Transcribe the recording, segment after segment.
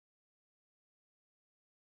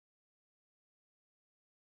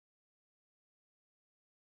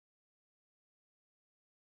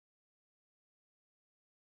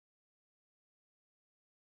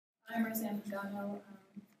I'm Rosanne Pagano.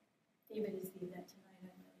 David is the event tonight.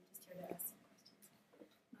 I'm really just here to ask some questions.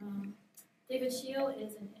 David Scheel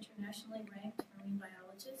is an internationally ranked marine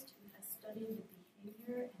biologist who has studied the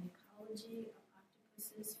behavior and ecology of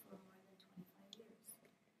octopuses for more than 25 years.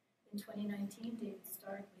 In 2019, David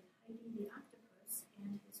starred with Heidi the octopus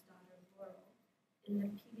and his daughter Laurel in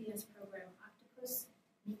the PBS program Octopus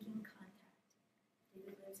Making Contact.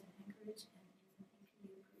 David lives in Anchorage and is an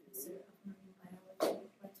APU professor of marine biology.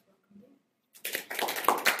 Let's welcome David.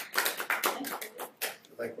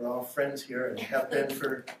 Like we're all friends here and have been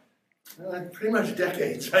for pretty much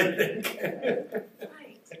decades, I think.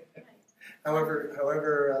 Right.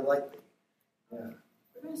 However likely. Yeah.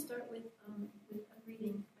 We're going to start with a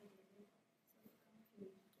reading by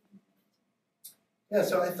David. Yeah,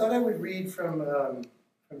 so I thought I would read from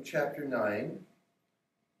chapter 9,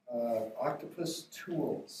 Octopus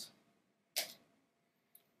Tools.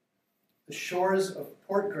 The shores of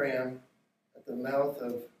Port Graham at the mouth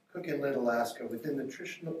of Cook Inlet, Alaska, within the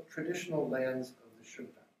traditional lands of the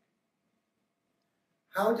Shugpak.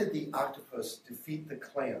 How did the octopus defeat the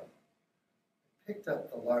clam? I picked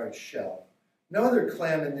up the large shell. No other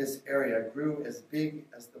clam in this area grew as big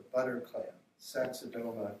as the butter clam,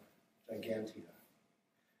 Saxodoma gigantea.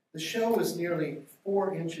 The shell was nearly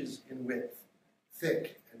 4 inches in width,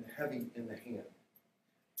 thick and heavy in the hand,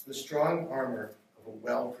 the strong armor of a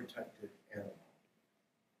well-protected animal.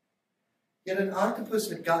 Yet an octopus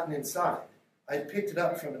had gotten inside. I had picked it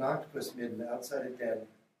up from an octopus midden outside a den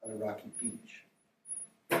on a rocky beach.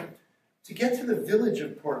 To get to the village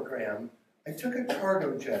of Port Graham, I took a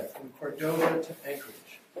cargo jet from Cordova to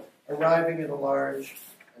Anchorage, arriving at a large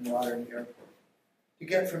and modern airport. To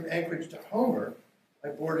get from Anchorage to Homer, I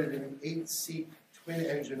boarded an 8-seat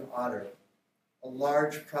twin-engine Otter, a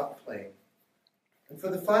large prop plane, and for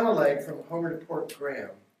the final leg from Homer to Port Graham,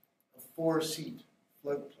 a 4-seat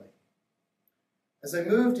float plane. As I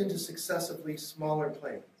moved into successively smaller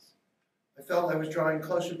planes, I felt I was drawing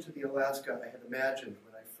closer to the Alaska I had imagined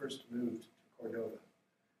when I first moved to Cordova,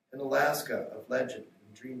 an Alaska of legend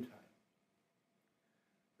and dreamtime.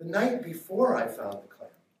 The night before I found the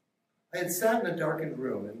clam, I had sat in a darkened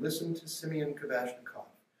room and listened to Simeon Kvashnikov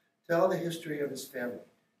tell the history of his family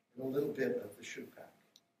and a little bit of the Shugpak.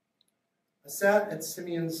 I sat at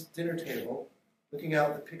Simeon's dinner table, looking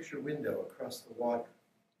out the picture window across the water.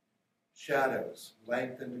 Shadows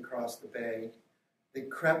lengthened across the bay. They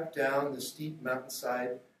crept down the steep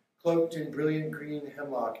mountainside, cloaked in brilliant green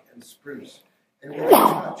hemlock and spruce, and with a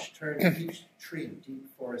touch turned each tree deep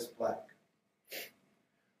forest black.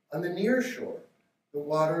 On the near shore, the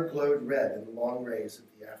water glowed red in the long rays of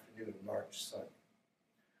the afternoon March sun.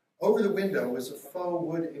 Over the window was a faux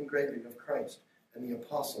wood engraving of Christ and the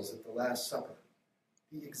apostles at the Last Supper,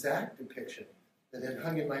 the exact depiction that had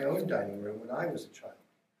hung in my own dining room when I was a child,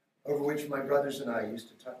 over which my brothers and I used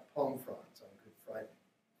to tuck palm fronds on Good Friday.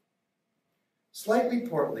 Slightly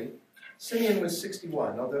portly, Simeon was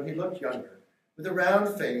 61, although he looked younger, with a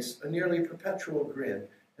round face, a nearly perpetual grin,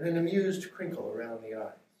 and an amused crinkle around the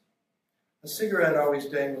eyes. A cigarette always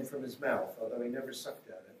dangled from his mouth, although he never sucked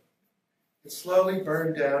at it. It slowly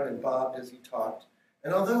burned down and bobbed as he talked,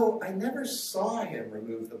 and although I never saw him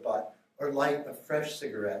remove the butt or light a fresh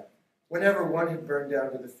cigarette, whenever one had burned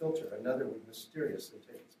down to the filter, another would mysteriously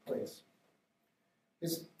take its place.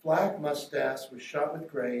 His black mustache was shot with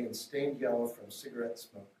gray and stained yellow from cigarette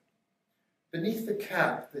smoke. Beneath the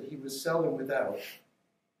cap that he was seldom without,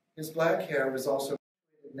 his black hair was also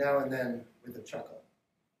now and then with a chuckle.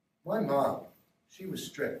 My mom, she was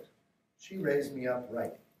strict. She raised me up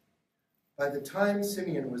right. By the time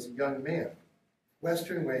Simeon was a young man,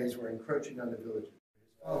 Western ways were encroaching on the villages.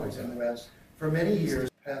 His followers in the West, for many years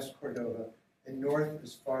past Cordova and north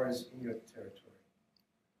as far as Inuit territory.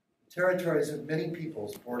 The territories of many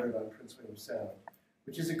peoples bordered on Prince William Sound,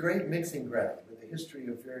 which is a great mixing ground with a history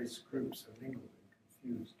of various groups are mingled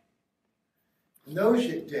and confused. In those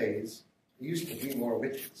days, there used to be more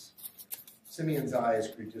witches. Simeon's eyes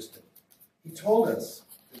grew distant. He told us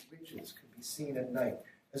that witches could be seen at night,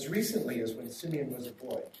 as recently as when Simeon was a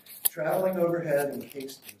boy, traveling overhead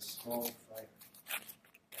encased in a small fire,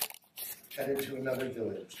 headed to another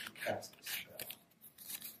village to cast a spell.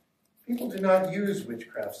 People do not use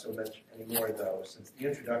witchcraft so much anymore, though, since the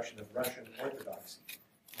introduction of Russian Orthodoxy,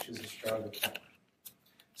 which is a stronger power.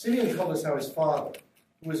 Simeon told us how his father,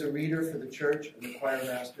 who was a reader for the church and the choir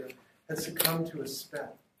master, had succumbed to a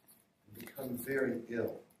spell and become very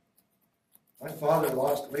ill. My father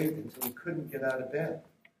lost weight until he couldn't get out of bed.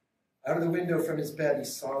 Out of the window from his bed, he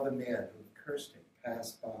saw the man who had cursed him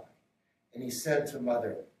pass by, and he said to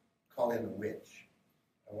Mother, "Call in a witch.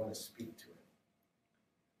 I want to speak to him."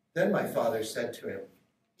 Then my father said to him,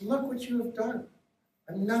 Look what you have done.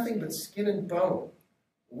 I'm nothing but skin and bone.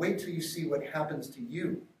 Wait till you see what happens to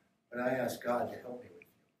you when I ask God to help me with you."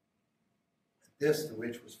 At this, the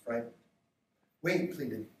witch was frightened. "Wait,"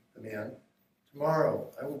 pleaded the man.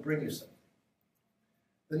 "Tomorrow I will bring you something."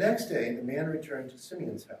 The next day, the man returned to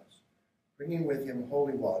Simeon's house, bringing with him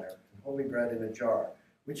holy water and holy bread in a jar,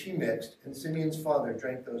 which he mixed, and Simeon's father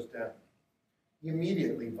drank those down. He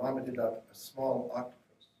immediately vomited up a small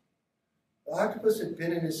octopus. The octopus had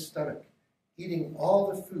been in his stomach, eating all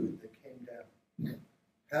the food that came down.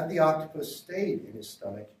 Had the octopus stayed in his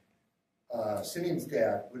stomach, Simeon's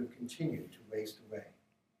dad would have continued to waste away.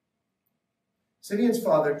 Simeon's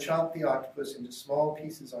father chopped the octopus into small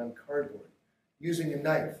pieces on cardboard, using a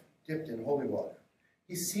knife dipped in holy water.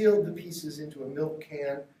 He sealed the pieces into a milk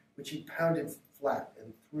can, which he pounded flat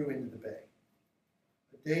and threw into the bay.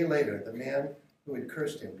 A day later, the man who had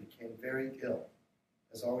cursed him became very ill,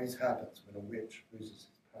 as always happens when a witch loses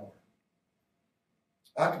his power.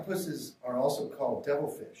 Octopuses are also called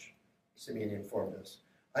devilfish, Simeon informed us.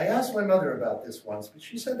 I asked my mother about this once, but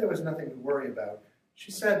she said there was nothing to worry about.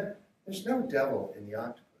 She said, "There's no devil in the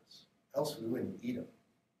octopus, else we wouldn't eat him."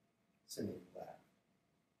 Simeon laughed.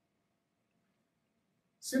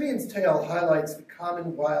 Simeon's tale highlights the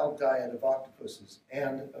common wild diet of octopuses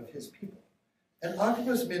and of his people. An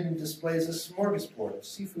octopus midden displays a smorgasbord of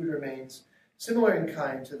seafood remains, similar in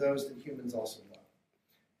kind to those that humans also love.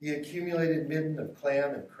 The accumulated midden of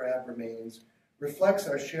clam and crab remains reflects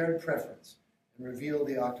our shared preference and reveal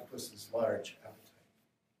the octopus's large appetite.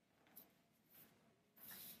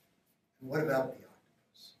 And what about the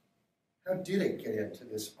octopus? How did it get into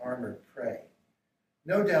this armored prey?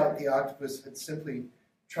 No doubt the octopus had simply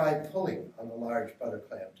tried pulling on the large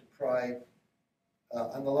butterclam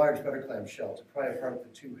shell to pry apart the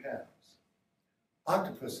two halves.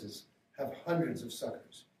 Octopuses have hundreds of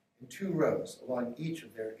suckers in 2 rows along each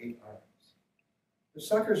of their 8 arms. The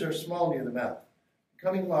suckers are small near the mouth,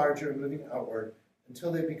 becoming larger, moving outward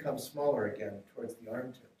until they become smaller again towards the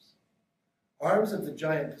arm tips. Arms of the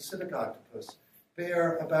giant Pacific octopus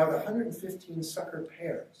bear about 115 sucker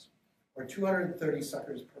pairs, or 230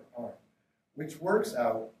 suckers per arm, which works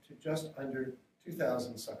out to just under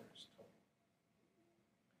 2,000 suckers total.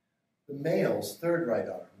 The male's third right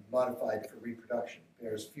arm, modified for reproduction,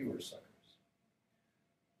 bears fewer suckers.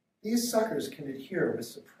 These suckers can adhere with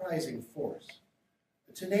surprising force.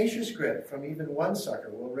 A tenacious grip from even one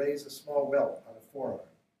sucker will raise a small welt on a forearm.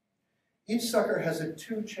 Each sucker has a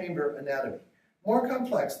 2-chamber anatomy, more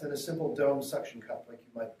complex than a simple dome suction cup like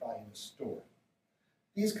you might buy in a store.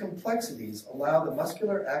 These complexities allow the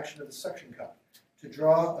muscular action of the suction cup to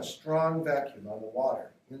draw a strong vacuum on the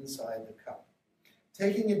water inside the cup,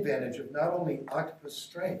 taking advantage of not only octopus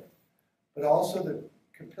strength, but also the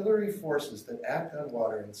capillary forces that act on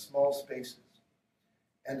water in small spaces,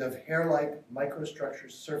 and of hair-like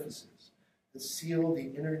microstructure surfaces that seal the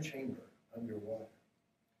inner chamber underwater.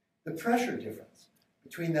 The pressure difference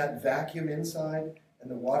between that vacuum inside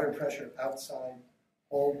and the water pressure outside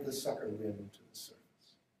hold the sucker limb to the surface.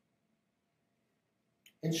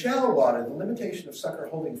 In shallow water, the limitation of sucker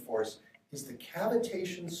holding force is the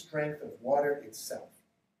cavitation strength of water itself.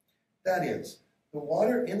 That is, the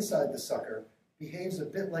water inside the sucker behaves a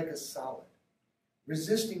bit like a solid,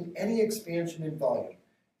 resisting any expansion in volume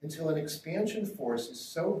until an expansion force is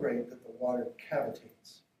so great that the water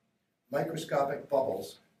cavitates. Microscopic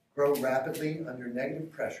bubbles grow rapidly under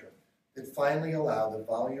negative pressure that finally allow the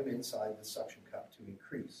volume inside the suction cup to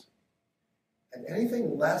increase. At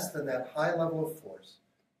anything less than that high level of force,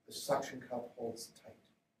 the suction cup holds tight.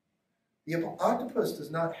 The octopus does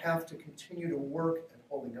not have to continue to work at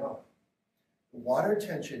holding on. The water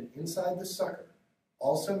tension inside the sucker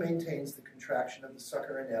also maintains the contraction of the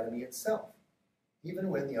sucker anatomy itself, even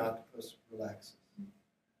when the octopus relaxes.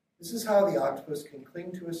 This is how the octopus can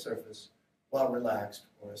cling to a surface while relaxed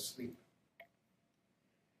or asleep.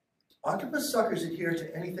 Octopus suckers adhere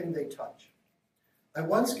to anything they touch. I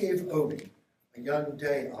once gave Obi, a young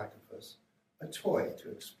day octopus, a toy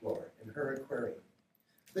to explore in her aquarium.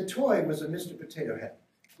 The toy was a Mr. Potato Head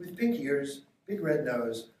with pink ears, big red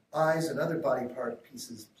nose, eyes, and other body part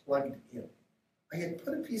pieces plugged in. I had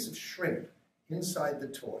put a piece of shrimp inside the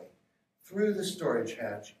toy through the storage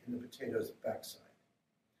hatch in the potato's backside.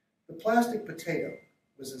 The plastic potato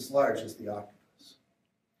was as large as the octopus.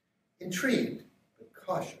 Intrigued, but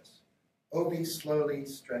cautious, Obi slowly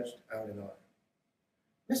stretched out an arm.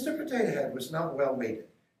 Mr. Potato Head was not well weighted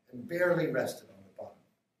and barely rested on the bottom.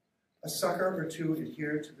 A sucker or two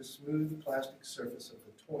adhered to the smooth plastic surface of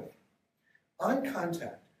the toy. On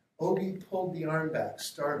contact, Obi pulled the arm back,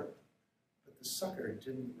 startled, but the sucker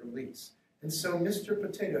didn't release, and so Mr.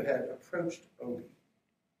 Potato Head approached Obi.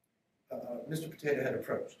 Mr. Potato Head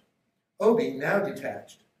approached. Obi, now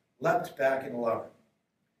detached, leapt back in alarm.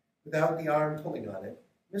 Without the arm pulling on it,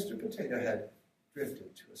 Mr. Potato Head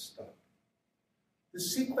drifted to a stop. The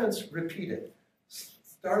sequence repeated,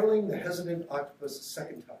 startling the hesitant octopus a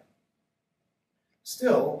second time.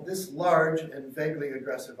 Still, this large and vaguely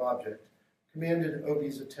aggressive object commanded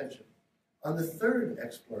Obi's attention. On the third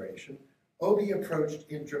exploration, Obi approached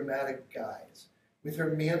in dramatic guise, with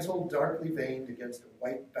her mantle darkly veined against a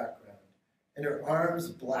white background, and her arms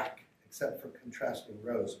black except for contrasting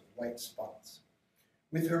rows of white spots.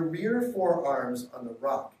 With her rear forearms on the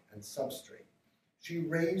rock and substrate, she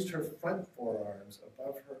raised her front forearms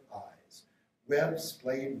above her eyes, webs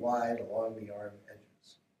splayed wide along the arm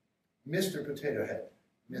edges. Mr. Potato Head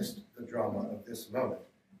missed the drama of this moment,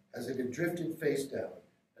 as it had drifted face down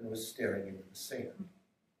and was staring into the sand.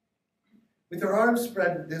 With her arms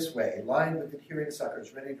spread this way, lined with adhering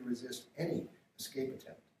suckers ready to resist any escape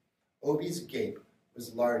attempt, Obi's gape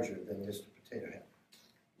was larger than Mr. Potato Head.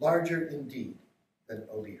 Larger, indeed, than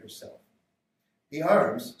Obi herself. The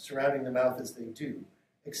arms, surrounding the mouth as they do,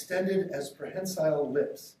 extended as prehensile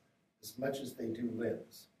lips as much as they do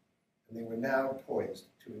limbs, and they were now poised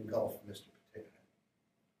to engulf Mr. Potato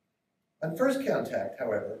Head. On first contact,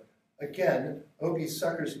 however, again, Obi's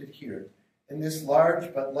suckers adhered, and this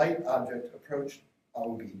large but light object approached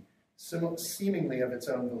Obi, seemingly of its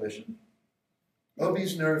own volition.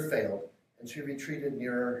 Obi's nerve failed, and she retreated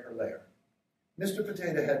nearer her lair. Mr.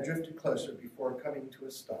 Potato Head drifted closer before coming to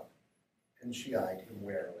a stop, and she eyed him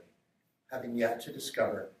warily, having yet to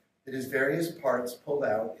discover that his various parts pulled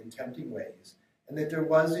out in tempting ways, and that there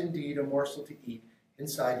was indeed a morsel to eat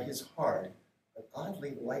inside his hard but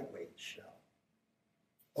oddly lightweight shell.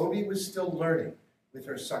 Obi was still learning, with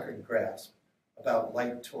her suckered grasp, about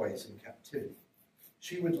light toys in captivity.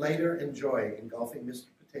 She would later enjoy engulfing Mr.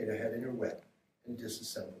 Potato Head in her web and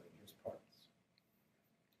disassembling his parts.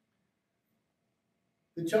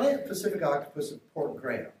 The giant Pacific octopus of Port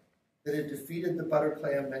Graham that had defeated the butter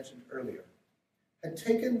clam mentioned earlier had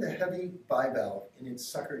taken the heavy bivalve in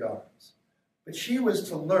its suckered arms, but she was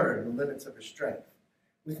to learn the limits of her strength.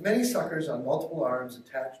 With many suckers on multiple arms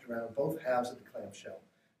attached around both halves of the clamshell,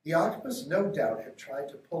 the octopus no doubt had tried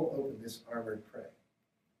to pull open this armored prey,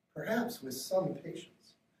 perhaps with some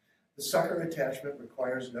patience. The sucker attachment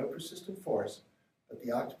requires no persistent force, but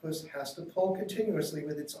the octopus has to pull continuously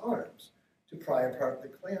with its arms to pry apart the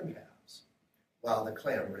clam halves, while the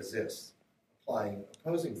clam resists, applying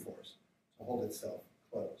opposing force to hold itself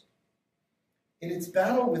closed. In its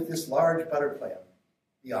battle with this large butter clam,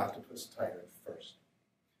 the octopus tired first.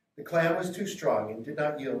 The clam was too strong and did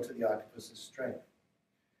not yield to the octopus's strength.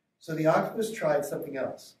 So the octopus tried something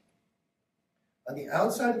else. On the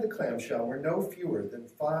outside of the clamshell were no fewer than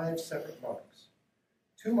 5 separate marks.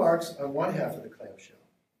 2 marks on one half of the clamshell,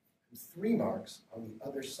 and 3 marks on the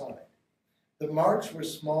other side. The marks were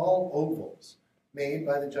small ovals made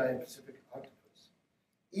by the giant Pacific octopus.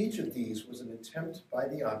 Each of these was an attempt by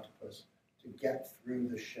the octopus to get through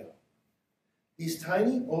the shell. These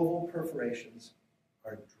tiny oval perforations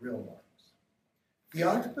are drill marks. The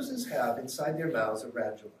octopuses have inside their mouths a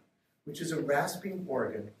radula, which is a rasping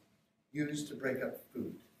organ used to break up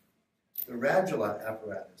food. The radula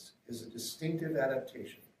apparatus is a distinctive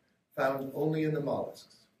adaptation found only in the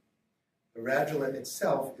mollusks. The radula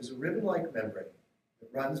itself is a ribbon-like membrane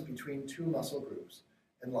that runs between 2 muscle groups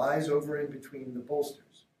and lies over in between the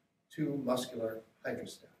bolsters, 2 muscular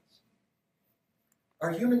hydrostats.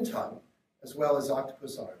 Our human tongue, as well as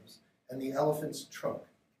octopus arms, and the elephant's trunk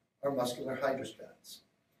are muscular hydrostats,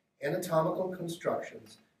 anatomical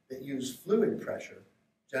constructions that use fluid pressure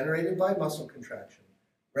generated by muscle contraction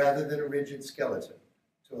rather than a rigid skeleton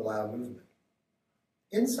to allow movement.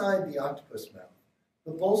 Inside the octopus mouth,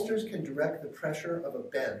 the bolsters can direct the pressure of a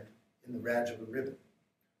bend in the radula ribbon.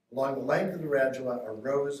 Along the length of the radula are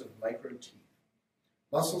rows of micro teeth.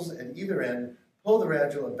 Muscles at either end pull the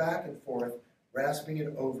radula back and forth, rasping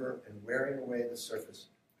it over and wearing away the surface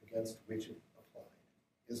against which it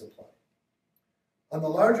is applied. On the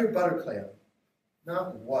larger butter clam,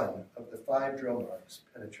 not one of the 5 drill marks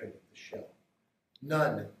penetrated the shell.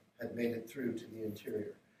 None had made it through to the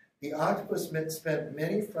interior. The octopus spent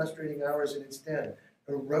many frustrating hours in its den,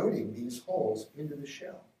 eroding these holes into the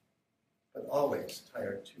shell, but always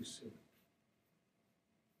tired too soon.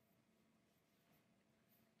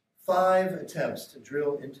 5 attempts to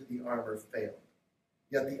drill into the armor failed,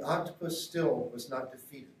 yet the octopus still was not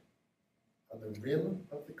defeated. On the rim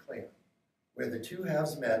of the clam, where the 2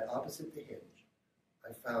 halves met opposite the hinge,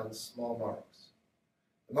 I found small marks.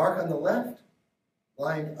 The mark on the left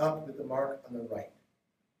lined up with the mark on the right,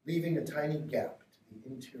 leaving a tiny gap to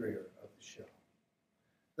the interior of the shell.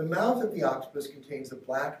 The mouth of the octopus contains a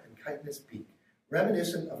black and chitinous beak,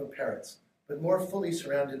 reminiscent of a parrot's, but more fully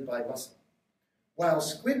surrounded by muscle. While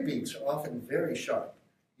squid beaks are often very sharp,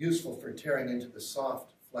 useful for tearing into the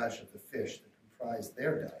soft flesh of the fish that comprise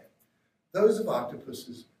their diet, those of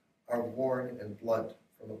octopuses are worn and blunt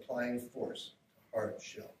from applying force to hard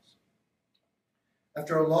shells.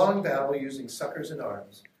 After a long battle using suckers and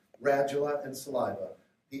arms, radula and saliva,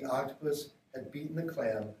 the octopus had beaten the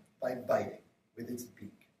clam by biting with its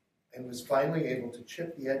beak and was finally able to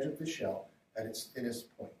chip the edge of the shell at its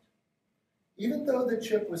thinnest point. Even though the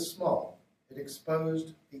chip was small, it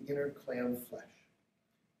exposed the inner clam flesh.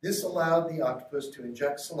 This allowed the octopus to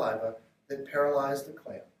inject saliva that paralyzed the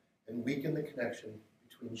clam and weakened the connection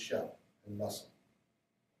between shell and muscle.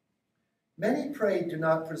 Many prey do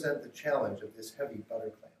not present the challenge of this heavy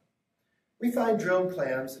butter clam. We find drilled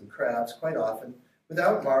clams and crabs quite often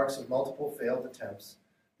without marks of multiple failed attempts.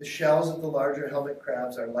 The shells of the larger helmet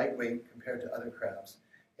crabs are lightweight compared to other crabs,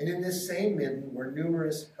 and in this same midden were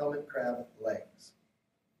numerous helmet crab legs.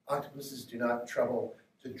 Octopuses do not trouble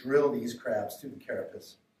to drill these crabs through the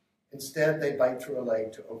carapace. Instead, they bite through a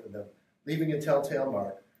leg to open them, leaving a telltale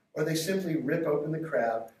mark, or they simply rip open the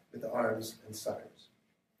crab with arms and suckers.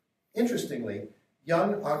 Interestingly,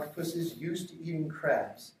 young octopuses used to eating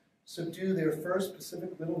crabs subdue their first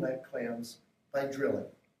Pacific littleneck clams by drilling,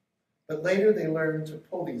 but later they learned to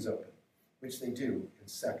pull these open, which they do in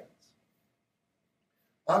seconds.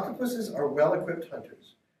 Octopuses are well-equipped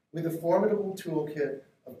hunters with a formidable toolkit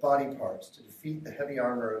of body parts to defeat the heavy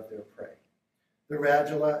armor of their prey. The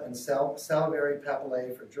radula and salivary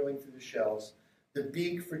papillae for drilling through the shells, the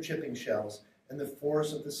beak for chipping shells, and the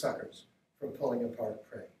force of the suckers for pulling apart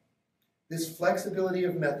prey. This flexibility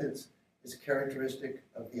of methods is characteristic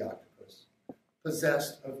of the octopus,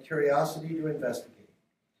 possessed of curiosity to investigate,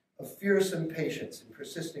 of fearsome patience in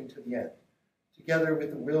persisting to the end, together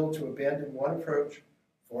with the will to abandon one approach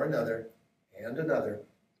for another and another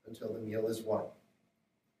until the meal is won.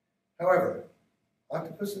 However,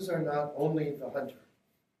 octopuses are not only the hunter,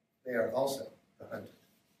 they are also the hunted.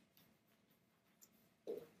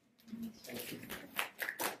 Thank you.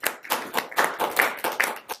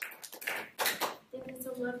 David, it's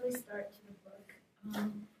a lovely start to the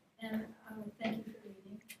book, and thank you for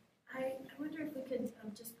reading. I wonder if we could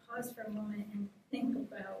just pause for a moment and think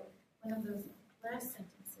about one of those last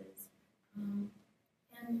sentences,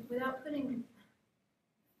 and without putting,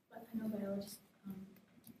 I know biologists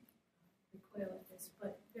recoil at this,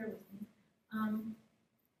 but bear with me,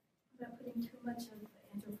 without putting too much of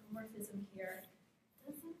anthropomorphism here,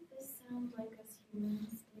 doesn't this sound like us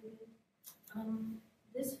humans, David?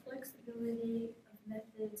 This flexibility of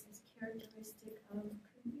methods is characteristic of,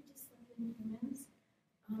 couldn't we just live in humans?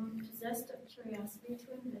 Possessed of curiosity to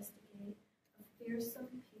investigate, of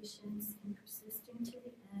fearsome patience in persisting to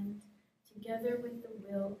the end, together with the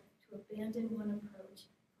will to abandon one approach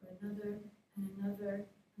for another and another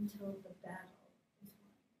until the battle is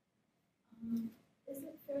won. Is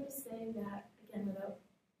it fair to say that, again, without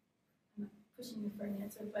I'm not pushing you for an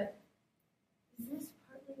answer, but is this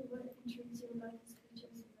partly what intrigues you about these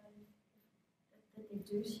creatures, that they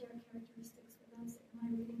do share characteristics with us? Am I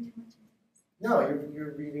reading too much into this? No,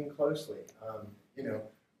 you're reading closely.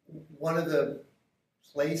 One of the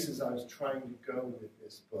places I was trying to go with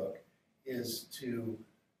this book is to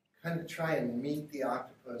kind of try and meet the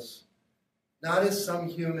octopus, not as some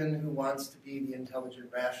human who wants to be the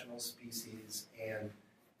intelligent, rational species and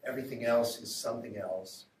everything else is something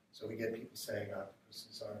else. So we get people saying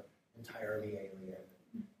octopuses are entirely alien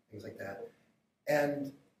and things like that.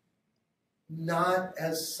 And not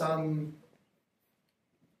as some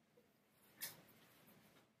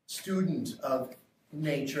student of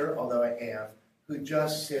nature, although I am, who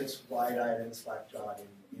just sits wide-eyed and slack-jawed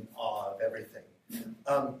in awe of everything.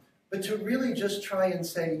 But to really just try and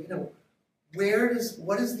say,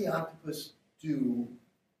 what does the octopus do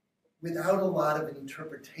without a lot of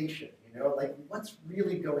interpretation? Like what's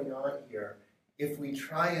really going on here if we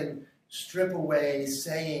try and strip away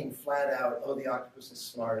saying flat out, oh, the octopus is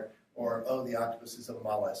smart, or oh, the octopus is a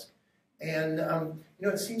mollusk. And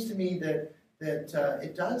it seems to me that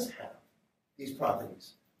it does have these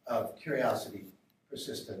properties of curiosity,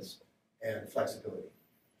 persistence, and flexibility.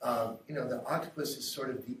 The octopus is sort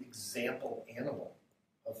of the example animal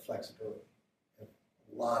of flexibility. And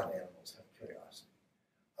a lot of animals have curiosity.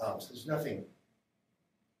 So there's nothing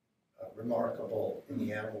remarkable in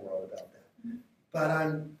the animal world about that. Mm-hmm. But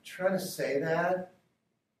I'm trying to say that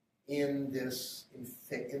in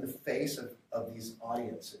the face of these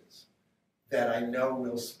audiences that I know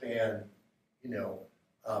will span,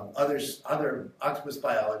 other octopus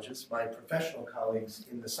biologists, my professional colleagues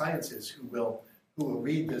in the sciences who who will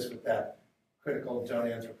read this with that critical, don't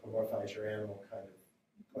anthropomorphize your animal kind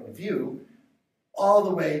of point of view, all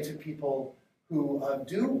the way to people who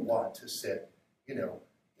do want to sit,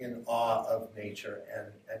 in awe of nature and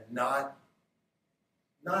not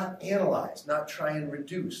analyze, not try and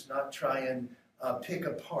reduce, not try and pick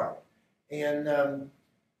apart. And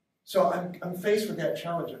so I'm faced with that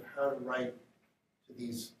challenge of how to write to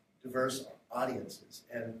these diverse audiences.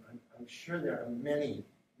 And I'm sure there are many,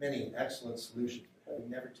 many excellent solutions. But having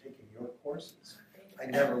never taken your courses,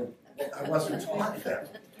 I wasn't taught them.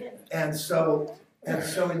 And so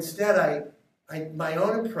instead, my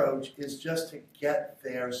own approach is just to get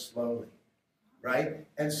there slowly, right?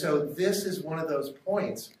 And so this is one of those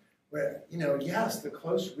points where, yes, the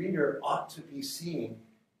close reader ought to be seeing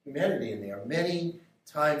humanity in there. Many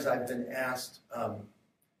times I've been asked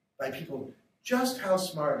by people, just how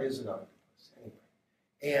smart is an octopus anyway?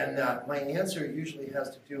 And my answer usually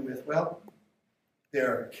has to do with, well,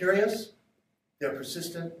 they're curious, they're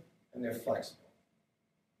persistent, and they're flexible.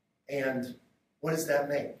 And what does that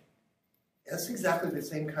make? That's exactly the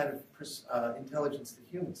same kind of intelligence that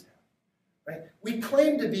humans have, right? We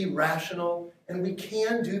claim to be rational, and we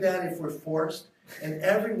can do that if we're forced. And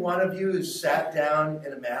every one of you who's sat down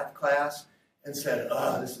in a math class and said,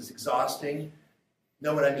 oh, this is exhausting,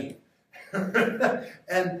 know what I mean.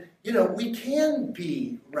 And, we can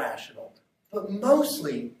be rational, but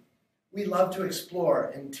mostly we love to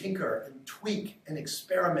explore and tinker and tweak and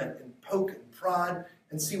experiment and poke and prod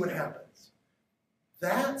and see what happens.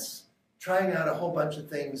 That's trying out a whole bunch of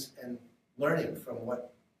things and learning from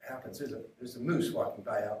what happens. There's a moose walking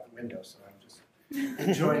by out the window, so I'm just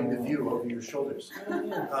enjoying the view over your shoulders.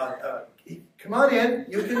 Come on in.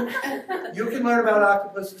 You can learn about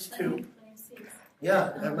octopuses too.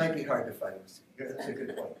 Yeah, that might be hard to find. That's a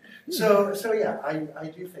good point. So yeah, I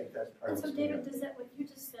do think that's part of it. So David, does that, what you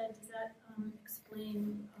just said, does that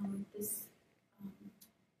explain this?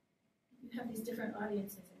 You have these different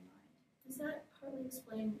audiences in mind. Does that partly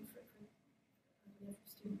explain for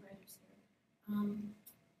student writers here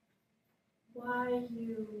why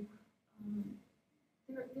you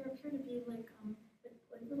there appear to be like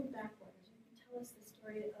little backwaters? You can tell us the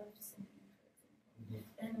story of Simeon, for example,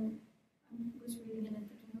 and I was reading it and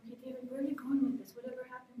thinking, okay, David, where are you going with this? Whatever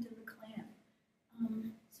happened to the clan?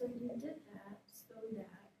 So you did that so that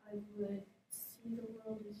I would see the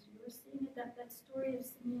world as you're seeing it. That story of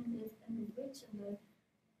Simeon and the witch and the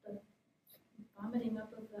vomiting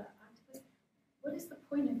up of the octopus. What is the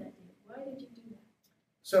point of that, David? Why did you do that?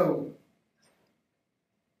 So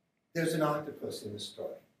there's an octopus in the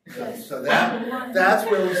story. Yes. So that's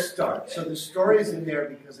where we start. So the story is in there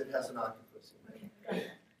because it has an octopus in it. Okay, got it.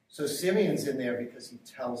 So Simeon's in there because he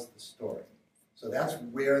tells the story. So that's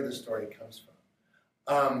where the story comes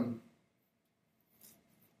from.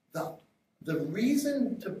 The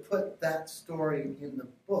reason to put that story in the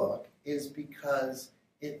book is because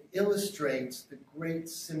it illustrates the great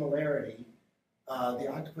similarity.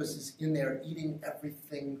 The octopus is in there eating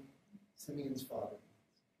everything Simeon's father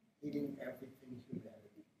eats, eating everything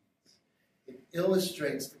humanity eats. It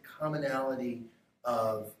illustrates the commonality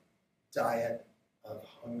of diet, of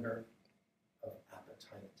hunger, of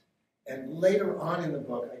appetite. And later on in the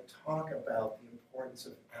book, I talk about the importance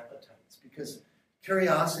of appetites, because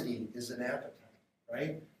curiosity is an appetite,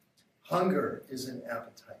 right? Hunger is an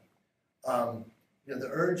appetite. The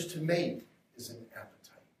urge to mate is an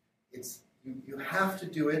appetite. It's you have to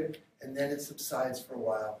do it, and then it subsides for a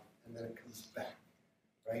while, and then it comes back,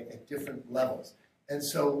 right, at different levels. And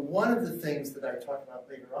so one of the things that I talk about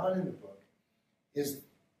later on in the book is,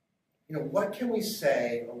 what can we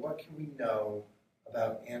say or what can we know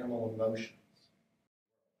about animal emotions?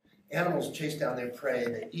 Animals chase down their prey,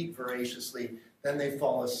 they eat voraciously, then they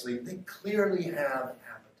fall asleep. They clearly have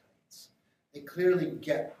appetites. They clearly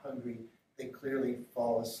get hungry. They clearly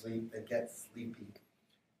fall asleep. They get sleepy.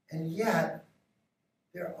 And yet,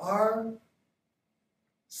 there are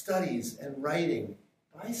studies and writing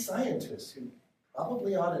by scientists who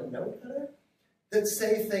probably ought to know better that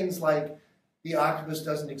say things like, the octopus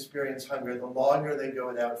doesn't experience hunger. The longer they go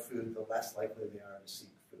without food, the less likely they are to seek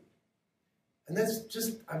food. And that's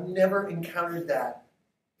just, I've never encountered that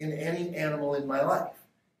in any animal in my life.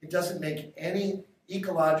 It doesn't make any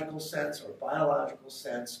ecological sense or biological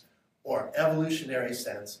sense or evolutionary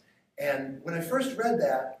sense. And when I first read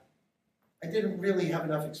that, I didn't really have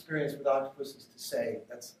enough experience with octopuses to say,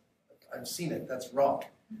 I've seen it, that's wrong.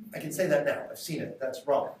 I can say that now, I've seen it, that's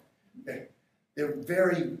wrong. They're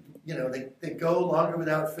very, they go longer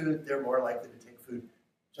without food, they're more likely to take food,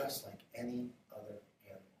 just like any other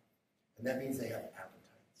animal. And that means they have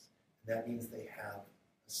appetites. And that means they have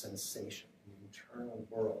a sensation, an internal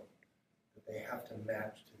world but they have to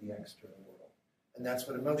match to the external world. And that's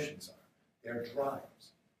what emotions are. They're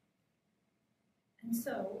drives. And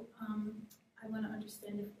so, I want to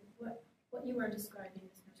understand if what you are describing,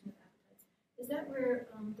 this notion of appetites, is that where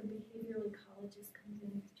the behavioral ecologist comes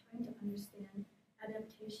in, trying to understand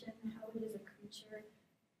adaptation, how it is a creature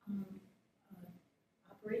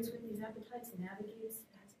operates with these appetites, navigates,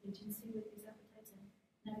 has agency with these appetites,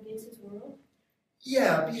 and navigates his world?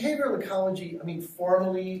 Yeah, behavioral ecology, I mean,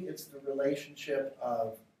 formally, it's the relationship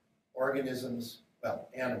of organisms, well,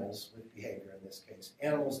 animals with behavior in this case,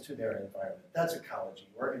 animals to their environment. That's ecology,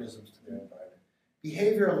 organisms to their environment.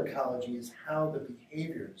 Behavioral ecology is how the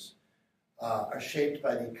behaviors are shaped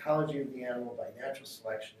by the ecology of the animal, by natural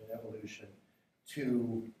selection and evolution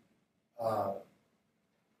to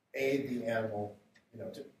aid the animal,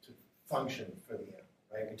 to function for the animal,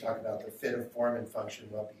 right? We talk about the fit of form and function.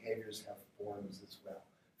 Well, behaviors have forms as well.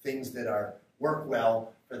 Things that work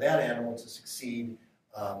well for that animal to succeed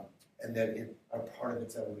and that are part of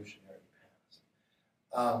its evolutionary past.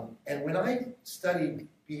 And when I studied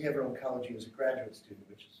behavioral ecology as a graduate student,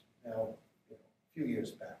 which is now a few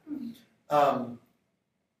years back,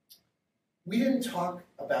 we didn't talk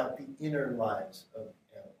about the inner lives of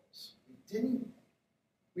animals.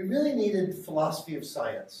 We really needed philosophy of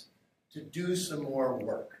science to do some more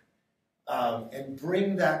work and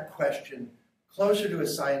bring that question closer to a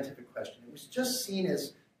scientific question. It was just seen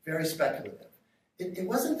as very speculative. It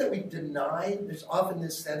wasn't that we denied, there's often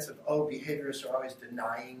this sense of, behaviorists are always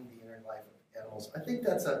denying the inner life of animals. I think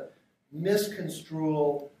that's a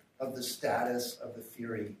misconstrual of the status of the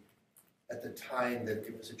theory at the time that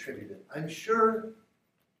it was attributed. I'm sure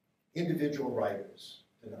individual writers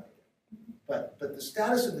denied it, but the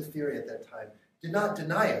status of the theory at that time did not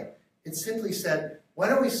deny it. It simply said, why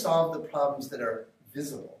don't we solve the problems that are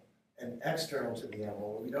visible and external to the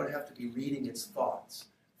animal, where we don't have to be reading its thoughts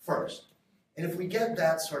first. And if we get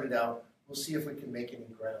that sorted out, we'll see if we can make any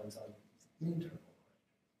grounds on internal questions.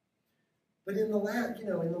 But in the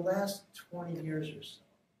last 20 years or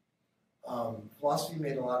so, philosophy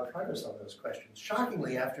made a lot of progress on those questions.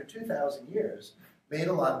 Shockingly, after 2,000 years, made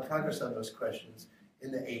a lot of progress on those questions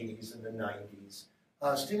in the 80s and the 90s,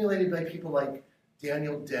 stimulated by people like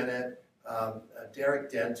Daniel Dennett,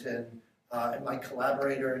 Derek Denton, and my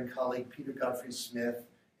collaborator and colleague Peter Godfrey Smith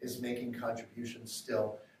is making contributions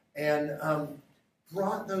still, and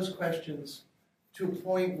brought those questions to a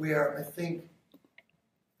point where I think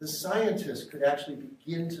the scientists could actually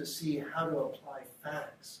begin to see how to apply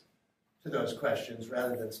facts to those questions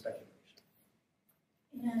rather than speculation.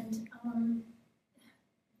 And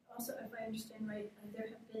also, if I understand right, there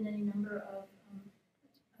have been any number of,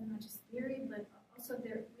 not just theory, but also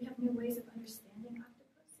we have new ways of understanding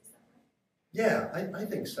octopus, is that right? Yeah, I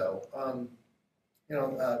think so.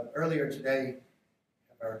 Earlier today,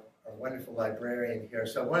 our wonderful librarian here.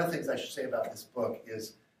 So one of the things I should say about this book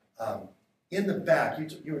is, in the back,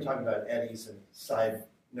 you were talking about eddies and side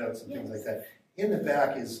notes and things like that. In the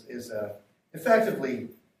back is effectively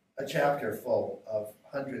a chapter full of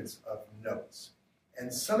hundreds of notes.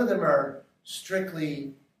 And some of them are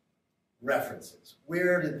strictly references.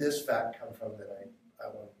 Where did this fact come from that I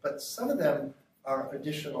want? But some of them are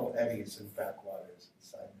additional eddies and backwaters and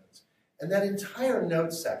side notes. And that entire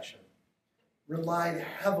notes section relied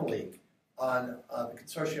heavily on the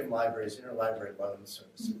consortium libraries, interlibrary loan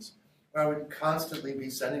services, where I would constantly be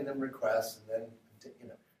sending them requests, and then,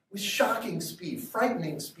 with shocking speed,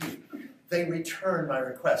 frightening speed, they returned my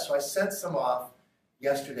requests. So I sent some off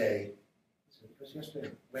yesterday. It was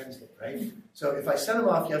yesterday, Wednesday, right? So if I sent them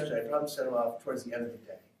off yesterday, I probably sent them off towards the end of the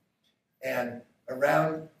day. And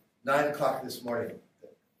around 9 o'clock this morning,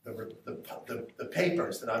 the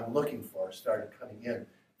papers that I'm looking for started coming in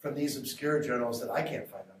from these obscure journals that I can't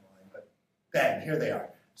find online, but bang, here they are.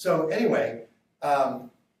 So anyway, I have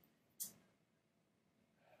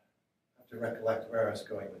to recollect where I was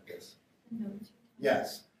going with this.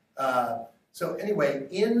 Yes. So anyway,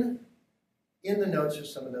 in the notes are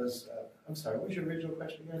some of those, I'm sorry, what was your original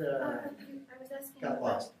question again? I was asking got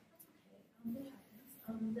lost. That's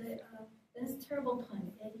okay. It happens. That's a terrible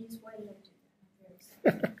pun. Eddies, why did I do that? I'm very excited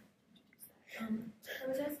to introduce that. I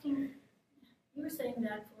was asking, you were saying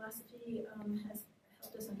that philosophy has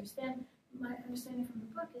helped us understand. My understanding from the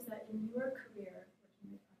book is that in your career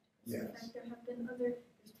working with octopus, in fact, there have been there's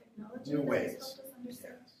technology new ways that has helped us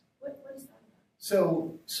understand. Yes. What is that about?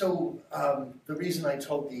 So the reason I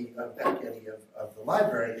told the back eddy of the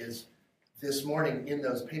library is this morning in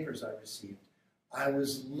those papers I received, I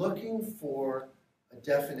was looking for a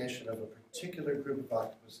definition of a particular group of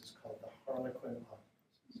octopuses called the harlequin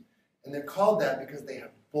octopuses. And they're called that because they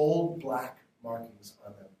have bold black markings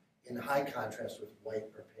on them in high contrast with white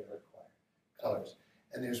or paler choir. colors.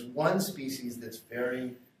 And there's one species that's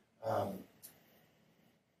very,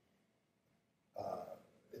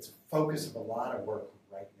 it's a focus of a lot of work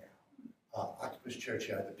right now. Octopus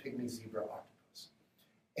churchyard, the pygmy zebra octopus.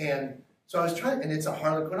 And so I was trying, and it's a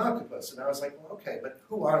harlequin octopus. And I was like, well, okay, but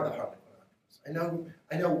who are the harlequin octopus?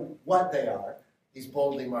 I know what they are, these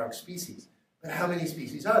boldly marked species. But how many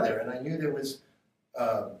species are there? And I knew there was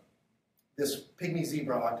this pygmy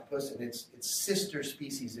zebra octopus and its sister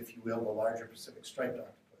species, if you will, the larger Pacific striped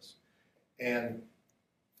octopus. And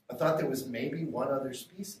I thought there was maybe one other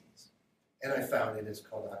species. And I found it. It's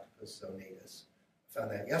called Octopus zonatus. I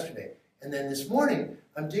found that yesterday. And then this morning,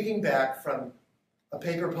 I'm digging back from a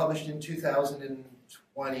paper published in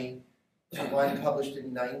 2020 to one published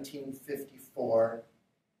in 1954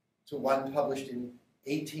 to one published in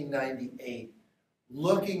 1898,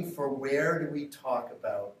 looking for where do we talk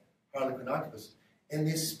about harlequin octopus. And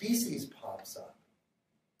this species pops up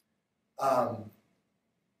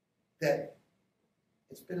that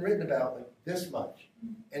it's been written about like this much.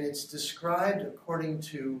 And it's described according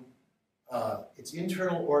to its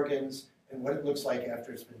internal organs and what it looks like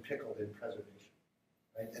after it's been pickled in preservation.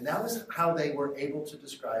 Right? And that was how they were able to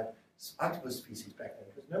describe octopus species back then,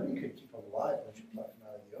 because nobody could keep them alive once you pluck them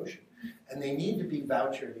out of the ocean. And they need to be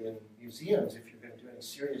vouchered in museums if you're going to do any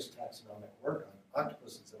serious taxonomic work on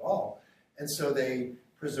octopuses at all. And so they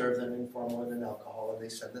preserve them in formalin and alcohol, and they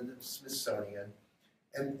send them to the Smithsonian.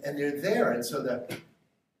 And they're there. And so the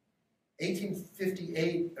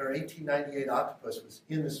 1858 or 1898 octopus was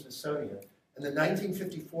in the Smithsonian. And the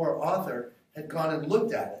 1954 author had gone and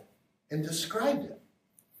looked at it and described it.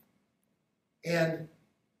 And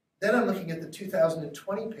then I'm looking at the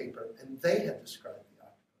 2020 paper, and they had described the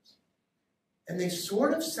octopus. And they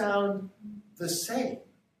sort of sound the same,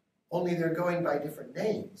 only they're going by different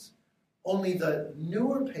names. Only the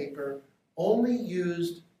newer paper only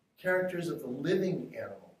used characters of the living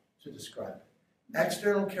animal to describe it.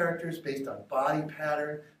 External characters based on body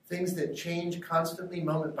pattern, things that change constantly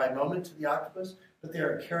moment by moment to the octopus, but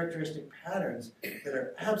there are characteristic patterns that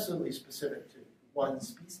are absolutely specific to one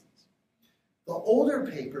species. The older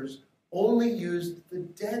papers only used the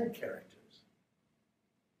dead characters.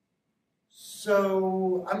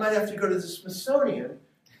 So I might have to go to the Smithsonian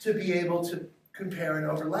to be able to compare and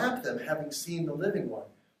overlap them, having seen the living one.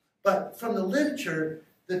 But from the literature,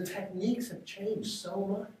 the techniques have changed so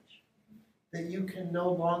much that you can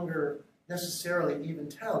no longer necessarily even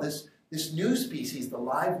tell. This new species, the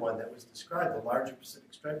live one that was described, the larger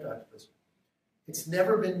Pacific striped octopus, it's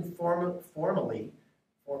never been formally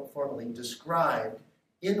described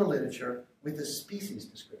in the literature with a species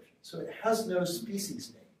description. So it has no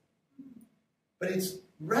species name. But it's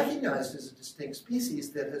recognized as a distinct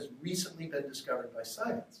species that has recently been discovered by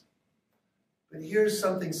science. But here's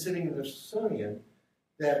something sitting in the Smithsonian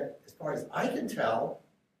that, as far as I can tell,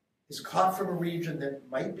 is caught from a region that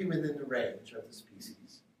might be within the range of the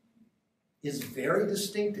species, is very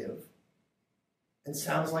distinctive, and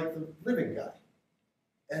sounds like the living guy.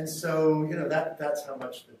 And so, you know, that's how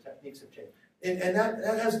much the techniques have changed. And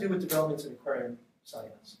that has to do with developments in aquarium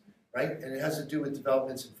science, right? And it has to do with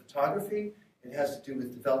developments in photography. It has to do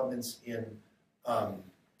with developments in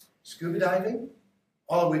scuba diving,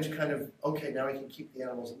 all of which kind of, okay, now we can keep the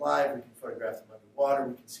animals alive, we can photograph them underwater,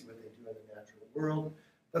 we can see what they do in the natural world,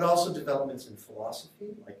 but also developments in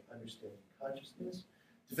philosophy, like understanding consciousness,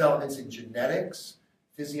 developments in genetics,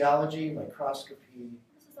 physiology, microscopy.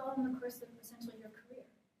 This is all in the course of essentially your career.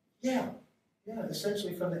 Yeah,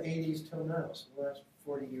 essentially from the 80s till now, so the last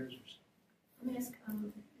 40 years or so. Let me ask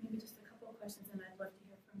maybe just a couple of questions, and I'd love to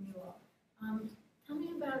hear from you all. Tell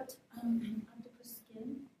me about octopus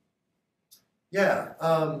skin. Yeah,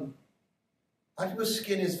 octopus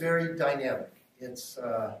skin is very dynamic. It's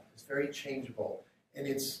very changeable, and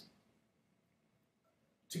it's,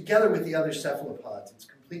 together with the other cephalopods, it's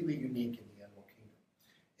completely unique in the animal kingdom.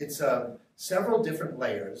 It's several different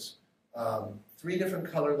layers, 3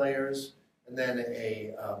 different color layers, and then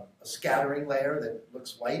a scattering layer that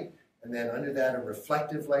looks white, and then under that a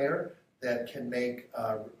reflective layer that can make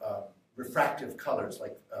refractive colors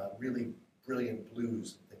like really brilliant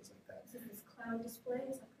blues and things like that. Is it this cloud display?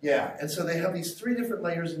 Is that correct? Yeah, and so they have these 3 different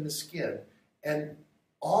layers in the skin, and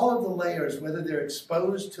all of the layers, whether they're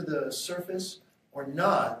exposed to the surface or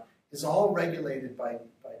not, is all regulated by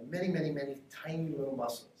many, many, many tiny little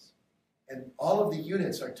muscles. And all of the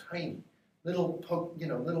units are tiny, little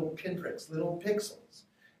pinpricks, little pixels.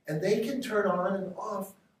 And they can turn on and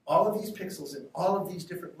off all of these pixels in all of these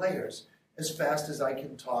different layers as fast as I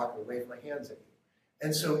can talk or wave my hands at you.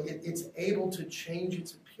 And so it's able to change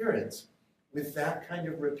its appearance with that kind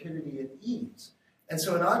of rapidity and ease. And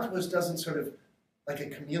so an octopus doesn't sort of like a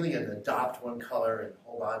chameleon, adopt one color and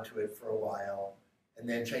hold on to it for a while and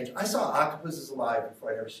then change. I saw octopuses alive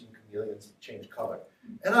before I'd ever seen chameleons change color.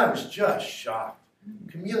 And I was just shocked.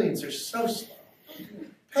 Chameleons are so slow.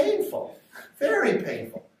 Painful. Very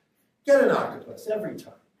painful. Get an octopus every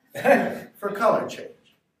time for color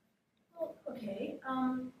change. Well, okay.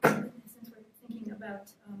 Since we're thinking about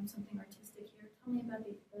something artistic here, tell me about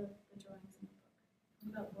the drawings in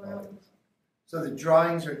the book. About Laurel in the book. So the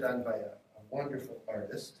drawings are done by a wonderful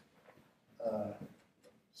artist.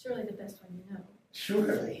 Surely the best one you know.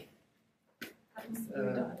 Surely. Happens to be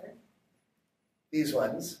your daughter. These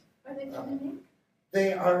ones. Are they done in ink?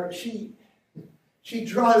 They are. She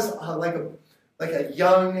draws like a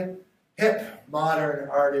young, hip, modern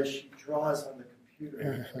artist. She draws on the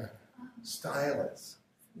computer stylus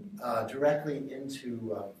directly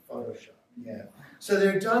into Photoshop. Yeah. So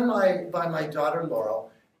they're done by my daughter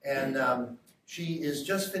Laurel, and she is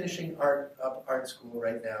just finishing art school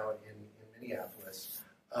right now in Minneapolis.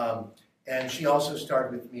 And she also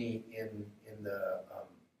starred with me in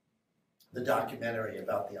the documentary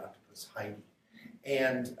about the octopus Heidi.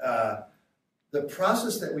 And the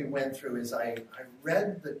process that we went through is I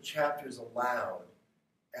read the chapters aloud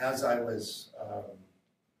as I was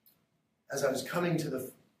coming to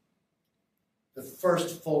the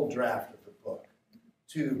first full draft of the book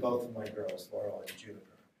to both of my girls, Laurel and Juniper.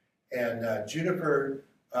 And Juniper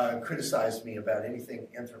criticized me about anything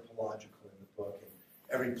anthropological in the book, and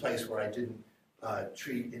every place where I didn't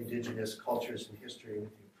treat indigenous cultures and history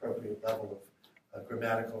with the appropriate level of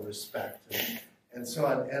grammatical respect and so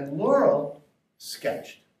on. And Laurel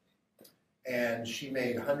sketched, and she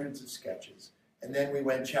made hundreds of sketches. And then we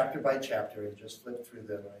went chapter by chapter and just flipped through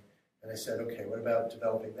them. And I said, okay, what about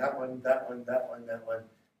developing that one, that one, that one, that one?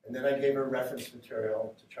 And then I gave her reference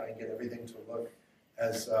material to try and get everything to look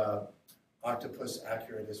as octopus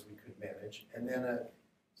accurate as we could manage. And then I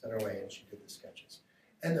sent her away and she did the sketches.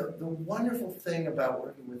 And the wonderful thing about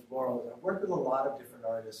working with Laurel is I've worked with a lot of different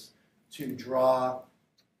artists to draw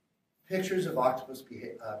pictures of octopus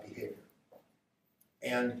behavior.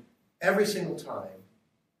 And every single time,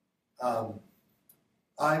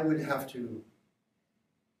 I would have to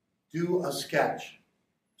do a sketch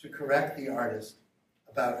to correct the artist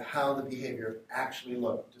about how the behavior actually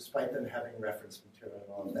looked, despite them having reference material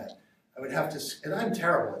and all of that. I would have to, and I'm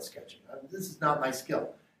terrible at sketching. This is not my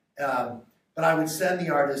skill. But I would send the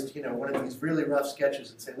artist, one of these really rough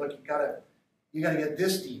sketches and say, look, you gotta get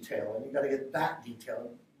this detail, and you gotta get that detail,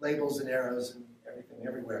 and labels and arrows and everything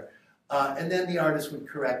everywhere. And then the artist would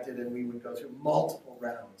correct it, and we would go through multiple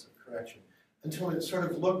rounds of correction until it sort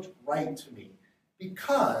of looked right to me.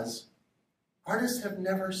 Because artists have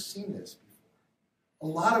never seen this before. A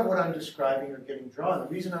lot of what I'm describing or getting drawn, the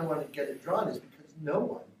reason I want to get it drawn is because no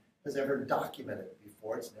one has ever documented it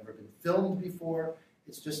before. It's never been filmed before.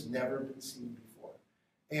 It's just never been seen before.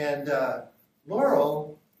 And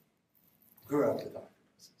Laurel grew up with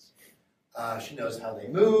octopuses. She knows how they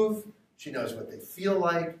move. She knows what they feel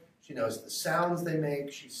like. She knows the sounds they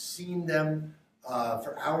make. She's seen them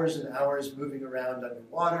for hours and hours moving around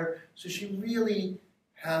underwater. So she really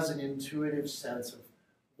has an intuitive sense of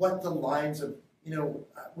what the lines of,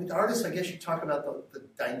 with artists, I guess you talk about the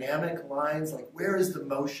dynamic lines, like where is the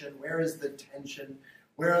motion, where is the tension,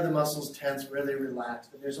 where are the muscles tense, where are they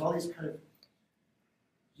relaxed, and there's all these kind of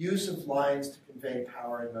use of lines to convey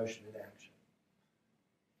power and motion and action.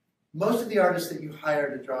 Most of the artists that you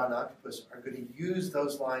hire to draw an octopus are going to use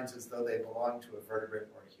those lines as though they belong to a vertebrate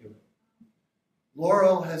or a human.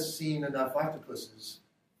 Laurel has seen enough octopuses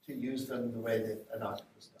to use them the way that an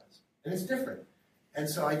octopus does. And it's different. And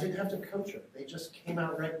so I didn't have to coach her. They just came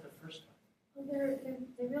out right the first time. Well,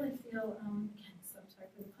 they really feel, again, so I'm sorry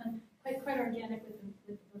for the pun, quite organic with the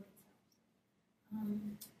book itself.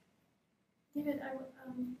 David,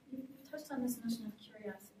 you touched on this notion of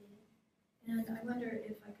curiosity, and I wonder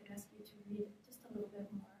if I could ask you to read just a little bit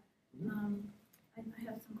more. I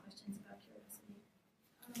have some questions about curiosity.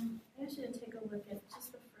 I asked you to take a look at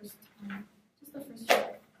just the first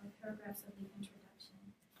short paragraphs of the introduction,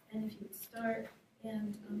 and if you would start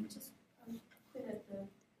and just put at the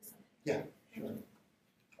subject. Yeah, sure.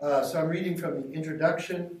 So I'm reading from the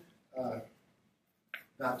introduction.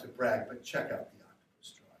 Not to brag, but check out the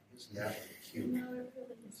octopus drawing. Isn't that really cute? No, it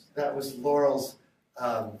really is. That was Laurel's.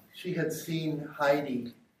 She had seen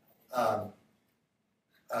Heidi. The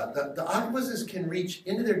octopuses can reach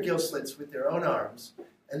into their gill slits with their own arms,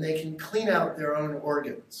 and they can clean out their own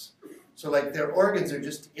organs. So like their organs are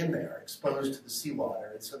just in there, exposed to the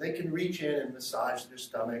seawater. And so they can reach in and massage their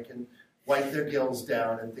stomach and wipe their gills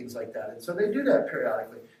down and things like that. And so they do that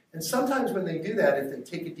periodically. And sometimes when they do that, if they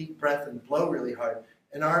take a deep breath and blow really hard,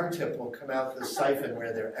 an arm tip will come out the siphon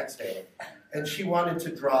where they're exhaling. And she wanted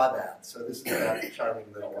to draw that, so this is that charming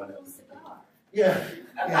little one. Yeah,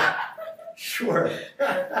 yeah, sure.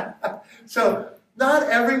 So not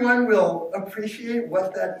everyone will appreciate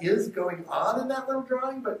what that is going on in that little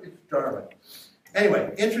drawing, but it's darling.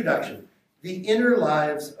 Anyway, introduction. The Inner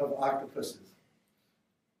Lives of Octopuses.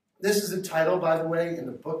 This is a title, by the way, in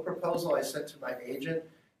the book proposal I sent to my agent.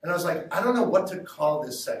 And I was like, I don't know what to call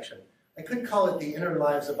this section. I could call it The Inner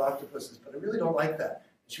Lives of Octopuses, but I really don't like that.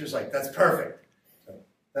 And she was like, that's perfect. So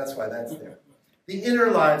that's why that's there. The Inner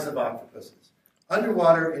Lives of Octopuses.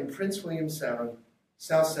 Underwater in Prince William Sound,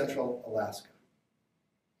 South Central Alaska.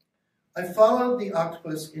 I followed the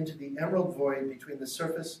octopus into the emerald void between the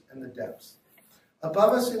surface and the depths.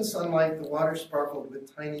 Above us in sunlight, the water sparkled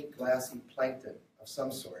with tiny glassy plankton of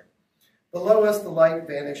some sort. Below us, the light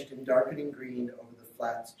vanished in darkening green over the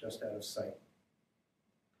flats just out of sight.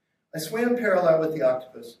 I swam parallel with the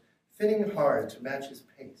octopus, finning hard to match his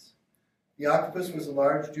pace. The octopus was a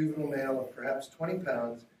large juvenile male of perhaps 20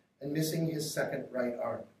 pounds and missing his second right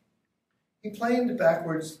arm. He planed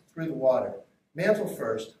backwards through the water, mantle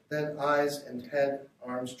first, then eyes and head,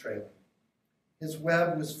 arms trailing. His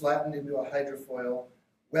web was flattened into a hydrofoil,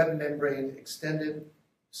 web membrane extended,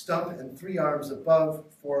 stump and 3 arms above,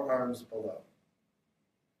 4 arms below.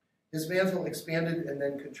 His mantle expanded and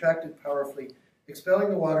then contracted powerfully, expelling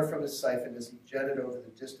the water from his siphon as he jetted over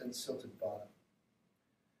the distant silted bottom.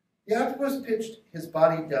 The octopus pitched his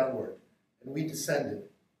body downward, and we descended.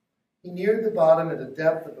 He neared the bottom at a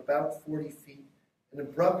depth of about 40 feet and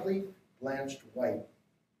abruptly blanched white.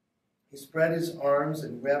 He spread his arms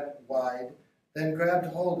and wept wide, then grabbed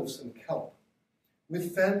hold of some kelp.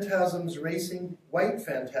 With phantasms racing, white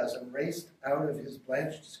phantasm raced out of his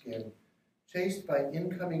blanched skin, chased by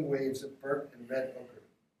incoming waves of burnt and red ochre.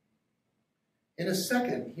 In a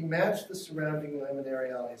second, he matched the surrounding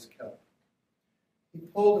laminarialized kelp. He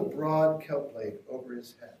pulled a broad kelp blade over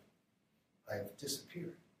his head. I have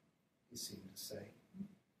disappeared, he seemed to say.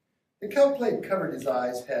 The kelp blade covered his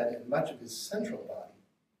eyes, head, and much of his central body,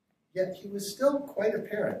 yet he was still quite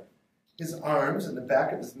apparent. His arms and the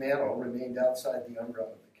back of his mantle remained outside the umbra of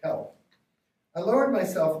the kelp. I lowered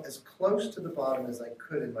myself as close to the bottom as I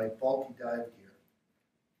could in my bulky dive gear,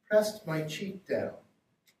 pressed my cheek down,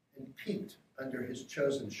 and peeked under his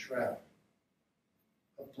chosen shroud.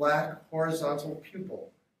 A black horizontal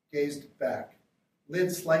pupil gazed back,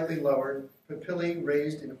 lid slightly lowered, pupillae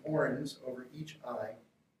raised in horns over each eye.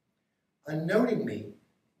 Unnoting me,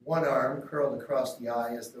 one arm curled across the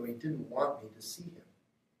eye as though he didn't want me to see him,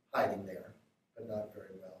 hiding there, but not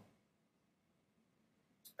very well.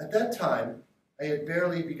 At that time, I had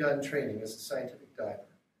barely begun training as a scientific diver,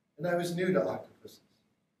 and I was new to octopuses.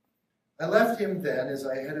 I left him then as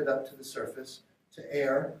I headed up to the surface, to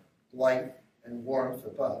air, light, and warmth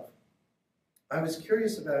above. I was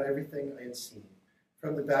curious about everything I had seen,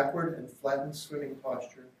 from the backward and flattened swimming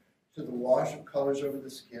posture to the wash of colors over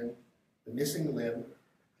the skin, the missing limb,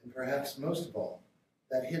 and perhaps most of all,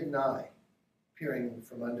 that hidden eye, peering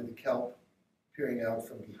from under the kelp, peering out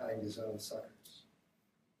from behind his own suckers.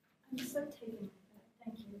 I'm so taken with that,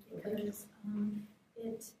 thank you, because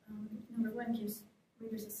it, number one, gives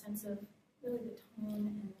readers a sense of really the tone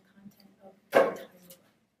and the content of the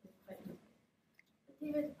entire book. But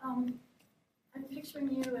David, I'm picturing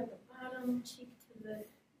you at the bottom, cheek to the,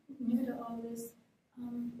 new to all this. Tell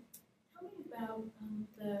me about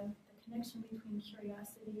the connection between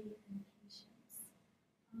curiosity and patience.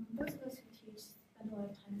 Those of us who teach spend a lot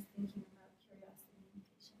of time thinking about curiosity and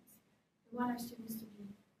patience. We want our students to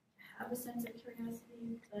have a sense of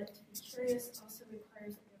curiosity, but to be curious also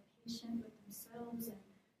requires that they're patient with themselves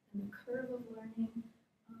and the curve of learning.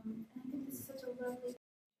 And I think this is such a lovely,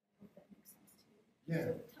 I hope that makes sense to you.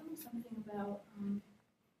 Yeah. So tell me something about,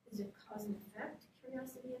 is it cause and effect,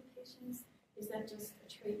 curiosity and patience? Is that just a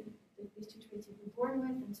trait, these two traits you were born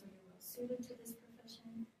with, and so you're well suited to this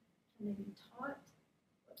profession? Can they be taught?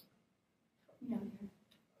 Help me out here.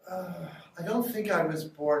 I don't think I was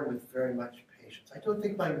born with very much patience. I don't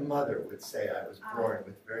think my mother would say I was born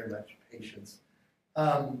with very much patience.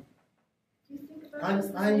 Do you think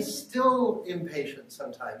about I'm still impatient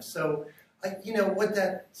sometimes. So, what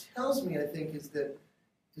that tells me, I think, is that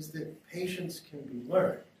patience can be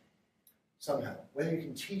learned somehow. Whether you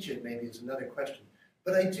can teach it, maybe, is another question.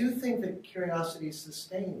 But I do think that curiosity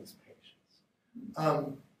sustains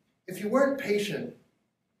patience. If you weren't patient,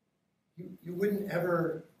 you wouldn't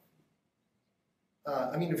ever.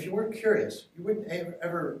 If you weren't curious, you wouldn't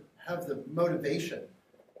ever have the motivation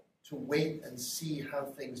to wait and see how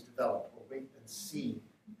things develop, or wait and see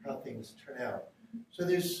how things turn out. So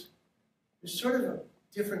there's sort of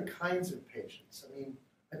different kinds of patience. I mean,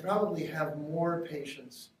 I probably have more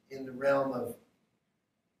patience in the realm of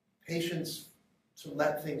patience to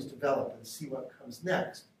let things develop and see what comes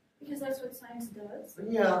next. Because that's what science does?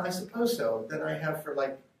 Yeah, I suppose so. Than I have for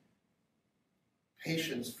like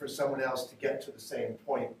patience for someone else to get to the same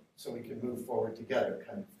point so we can move forward together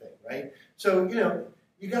kind of thing, right? So, you know,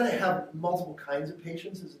 you got to have multiple kinds of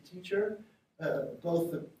patience as a teacher,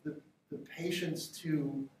 both the patience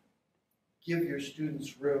to give your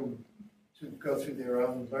students room to go through their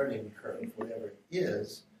own learning curve, whatever it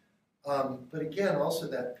is, but again, also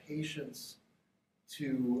that patience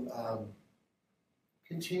to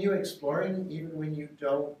continue exploring even when you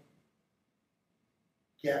don't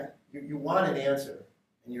get, you want an answer,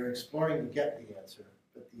 and you're exploring to get the answer,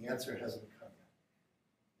 but the answer hasn't come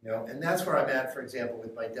yet. You know, and that's where I'm at, for example,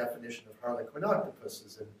 with my definition of harlequin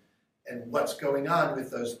octopuses and what's going on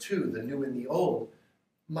with those two, the new and the old.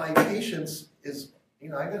 My patience is, you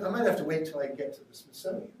know, I might have to wait till I get to the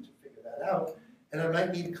Smithsonian to figure that out, and I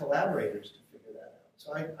might need collaborators to figure that out.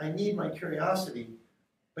 So I need my curiosity,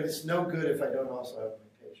 but it's no good if I don't also have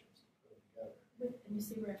my patience to put it together. And you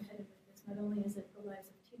see where I'm headed with this. Not only is it the lives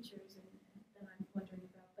of teachers and that I'm wondering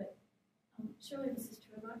about, but surely this is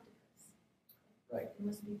true of octopus. Right. It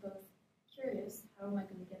must be both curious, how am I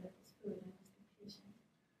going to get at this food, and I must be patient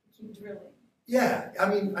to keep drilling. Yeah, I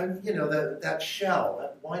mean, you know, that shell,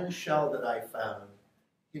 that one shell that I found,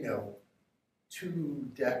 you know,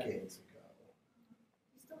 2 decades ago.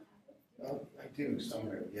 You still have it? Oh, I do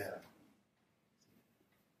somewhere, yeah.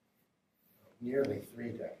 Nearly 3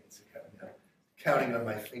 decades ago now, counting on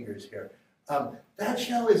my fingers here. That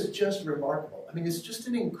shell is just remarkable. I mean, it's just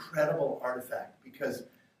an incredible artifact because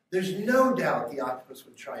there's no doubt the octopus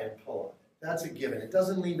would try and pull on it. That's a given. It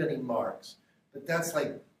doesn't leave any marks, but that's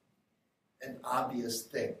like an obvious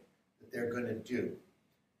thing that they're going to do.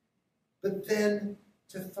 But then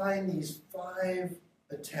to find these 5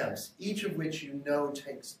 attempts, each of which you know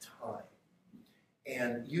takes time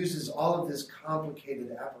and uses all of this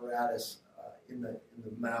complicated apparatus in the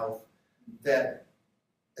mouth that,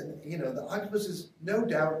 and, you know, the octopuses no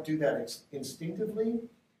doubt do that instinctively,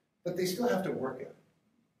 but they still have to work at it.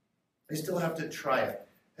 They still have to try it.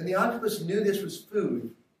 And the octopus knew this was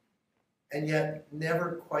food and yet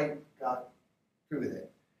never quite got through with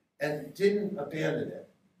it and didn't abandon it,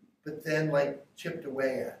 but then like chipped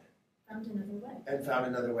away at it. Found another way. And found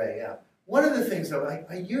another way, yeah. One of the things though,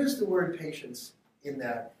 I use the word patience in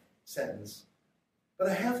that sentence, but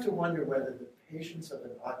I have to wonder whether the patience of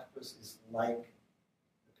an octopus is like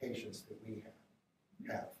the patience that we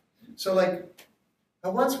have. So like, I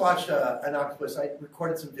once watched an octopus, I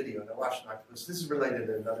recorded some video and I watched an octopus. This is related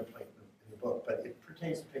to another point in the book, but it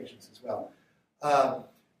pertains to patience as well.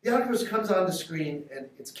 The octopus comes on the screen and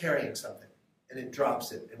it's carrying something and it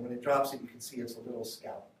drops it. And when it drops it, you can see it's a little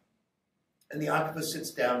scallop. And the octopus sits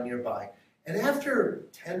down nearby. And after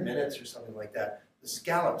 10 minutes or something like that, the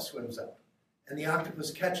scallop swims up and the octopus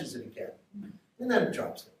catches it again. And then it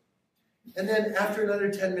drops it. And then after another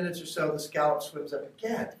 10 minutes or so, the scallop swims up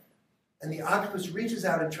again. And the octopus reaches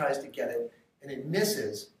out and tries to get it, and it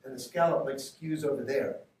misses, and the scallop like skews over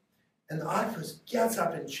there. And the octopus gets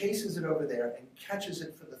up and chases it over there and catches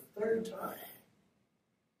it for the 3rd time.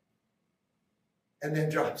 And then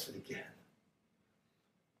drops it again.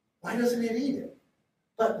 Why doesn't it eat it?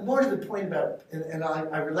 But more to the point about, and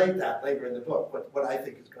I relate that later in the book, what I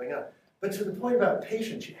think is going on. But to the point about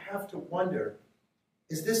patience, you have to wonder,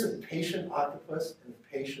 is this a patient octopus and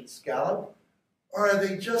a patient scallop? Or are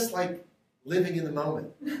they just like living in the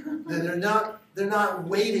moment? They're not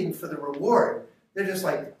waiting for the reward. They're just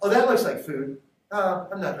like, oh, that looks like food.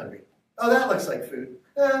 I'm not hungry. Oh, that looks like food.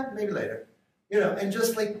 Maybe later. You know, and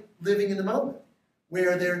just like living in the moment,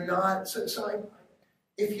 where they're not.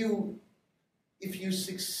 If you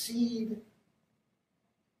succeed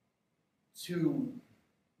to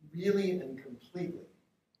really and completely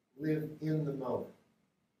live in the moment,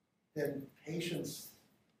 then patience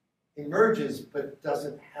emerges but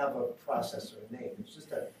doesn't have a process or a name. It's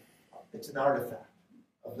just it's an artifact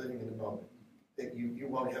of living in the moment that you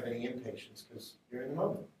won't have any impatience because you're in the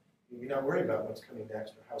moment. You're not worried about what's coming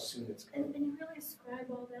next or how soon it's coming. And you really ascribe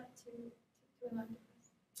all that to an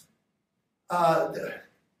octopus?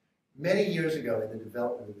 Many years ago in the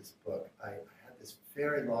development of this book, I had this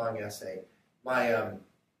very long essay. My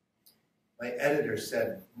editor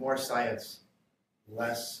said more science,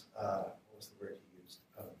 less, what was the word he used?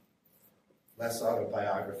 Less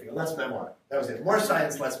autobiography, less memoir. That was it. More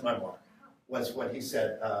science, less memoir was what he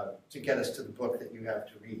said to get us to the book that you have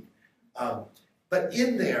to read. But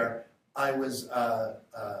in there, I was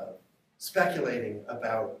speculating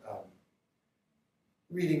about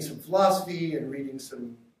reading some philosophy and reading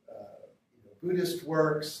some Buddhist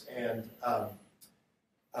works and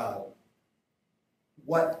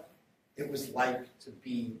what it was like to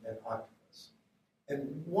be an octopus.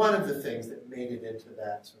 And one of the things that made it into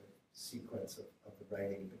that sort of sequence of the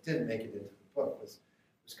writing, but didn't make it into the book, was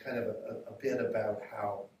kind of a bit about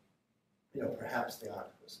how, perhaps the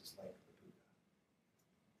octopus is like the Buddha.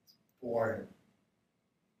 It's born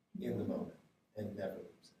in the moment and never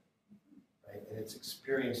leaves it, right? And its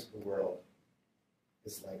experience of the world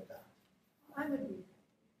is like that. I would read that.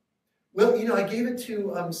 Well, I gave it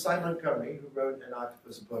to Cy Montgomery, who wrote an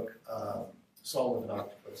octopus book, Soul of an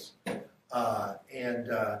Octopus. And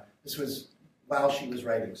this was while she was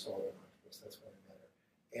writing Soul of an Octopus. That's when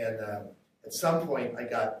I met her. And at some point, I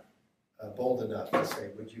got bold enough to say,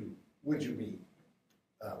 would you read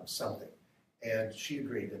something? And she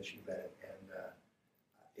agreed, and she read it. And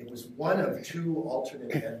it was one of two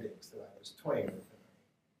alternate endings that I was toying with. And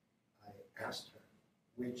I asked her,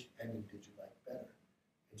 which ending did you like better?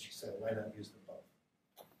 And she said, why not use them both?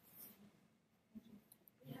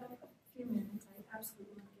 We have a few minutes. I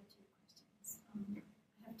absolutely want to get to your questions. I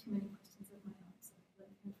have too many questions of my own, so let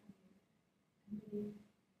me hear from you. Anybody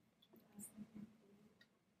care to ask something?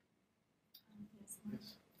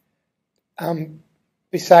 Yes.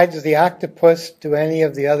 Besides the octopus, do any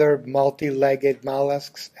of the other multi-legged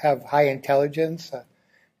mollusks have high intelligence?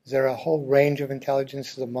 Is there a whole range of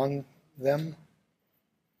intelligences among them?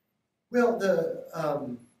 Well,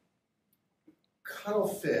 the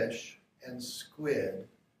cuttlefish and squid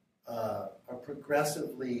are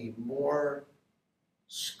progressively more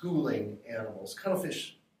schooling animals.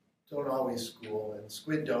 Cuttlefish don't always school, and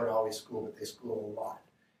squid don't always school, but they school a lot.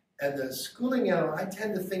 And the schooling animal, I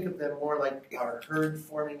tend to think of them more like our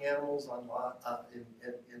herd-forming animals on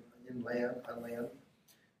land.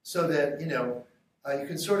 So that, you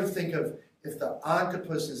can sort of think of if the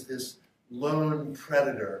octopus is this lone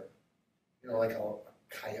predator, like a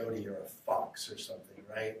coyote or a fox or something,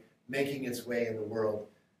 right, making its way in the world,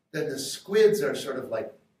 then the squids are sort of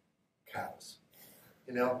like cows.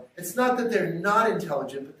 It's not that they're not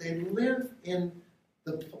intelligent, but they live in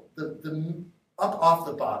the up off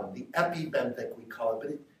the bottom, the epibenthic we call it,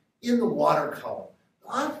 but in the water column. The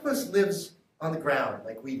octopus lives on the ground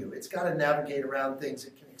like we do. It's got to navigate around things.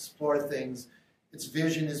 It can explore things. Its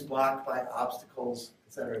vision is blocked by obstacles,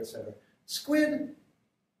 et cetera, et cetera. Squid,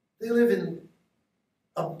 they live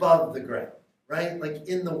above the ground, right? Like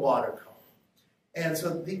in the water column. And so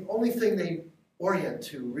the only thing they orient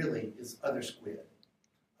to really is other squid,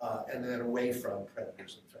 and then away from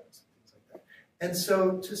predators and threats and things like that. And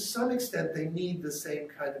so to some extent, they need the same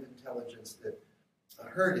kind of intelligence that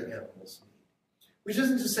herd animals need. Which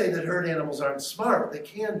isn't to say that herd animals aren't smart. They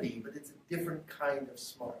can be, but it's a different kind of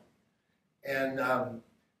smart. And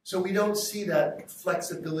so we don't see that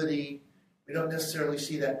flexibility. We don't necessarily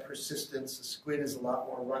see that persistence. A squid is a lot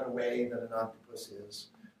more runaway than an octopus is.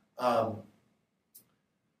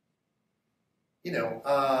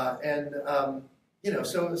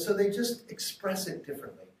 So they just express it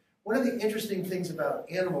differently. One of the interesting things about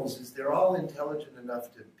animals is they're all intelligent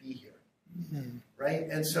enough to be here, right?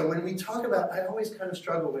 And so when we talk about, I always kind of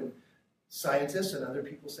struggle when scientists and other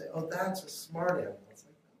people say, oh, that's a smart animal. It's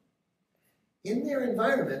like, no. In their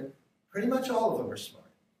environment, pretty much all of them are smart.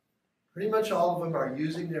 Pretty much all of them are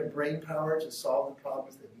using their brain power to solve the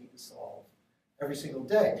problems they need to solve every single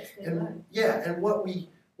day. And and what we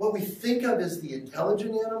think of as the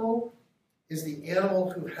intelligent animal is the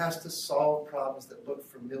animal who has to solve problems that look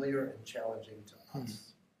familiar and challenging to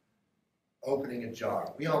us. Opening a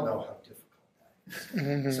jar. We all know how difficult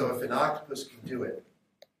that is. So if an octopus can do it,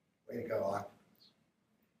 way to go, octopus.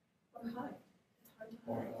 Or hide. It's hard to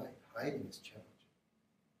hide. Or hide. Hiding is challenging.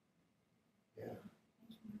 Yeah.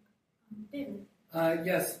 David?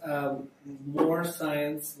 Yes, more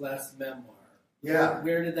science, less memoir. Yeah.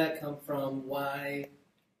 Where did that come from? Why?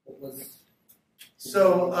 What was...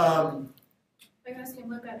 So, Are you asking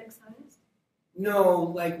what got excited? No,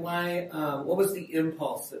 like why, what was the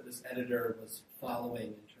impulse that this editor was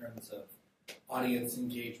following in terms of audience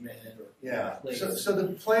engagement or place? So the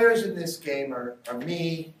players in this game are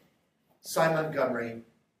me, Cy Montgomery,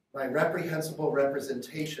 my reprehensible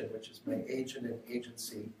representation, which is my agent and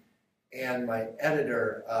agency, and my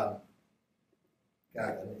editor,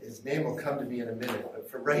 God, his name will come to me in a minute, but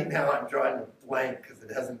for right now I'm drawing a blank because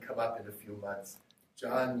it hasn't come up in a few months.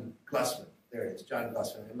 John Glussman. There it is, John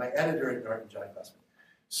Glussman, and my editor at Norton, John Glussman.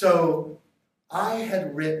 So I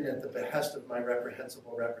had written at the behest of my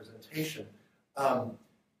reprehensible representation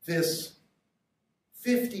this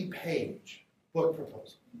 50-page book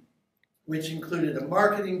proposal, which included a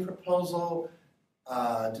marketing proposal,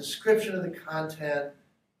 description of the content,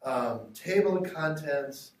 table of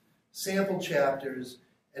contents, sample chapters,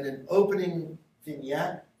 and an opening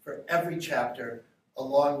vignette for every chapter,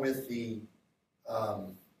 along with a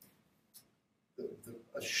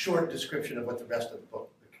short description of what the rest of the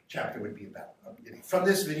book, the chapter would be about. From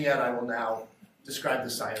this vignette, I will now describe the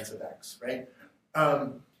science of X, right?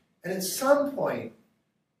 And at some point,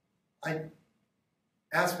 I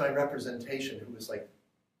asked my representation, who was like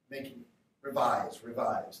making revise,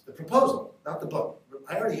 the proposal, not the book.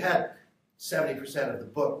 I already had 70% of the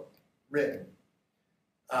book written.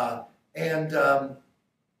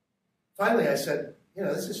 Finally I said,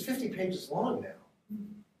 this is 50 pages long now.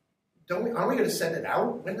 Aren't we going to send it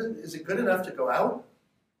out? Is it good enough to go out?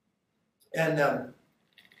 And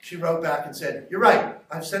she wrote back and said, "You're right.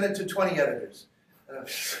 I've sent it to 20 editors." And I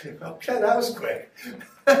was like, okay, that was quick.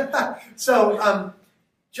 So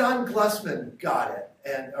John Glussman got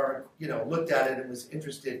it, or looked at it and was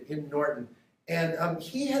interested in Norton. And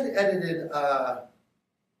he had edited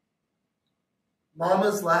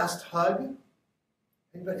Mama's Last Hug.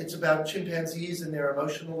 It's about chimpanzees and their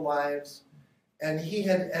emotional lives. And he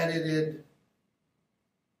had edited,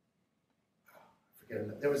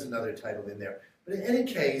 there was another title in there. But in any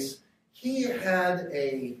case, he had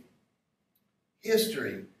a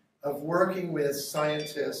history of working with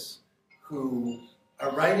scientists who are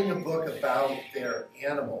writing a book about their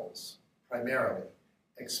animals, primarily,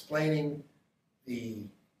 explaining the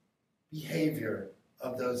behavior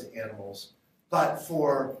of those animals, but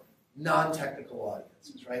for non-technical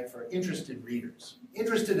audiences, right? For interested readers.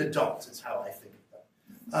 Interested adults is how I think of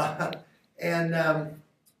them.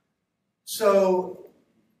 So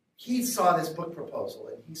he saw this book proposal,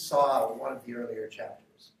 and he saw one of the earlier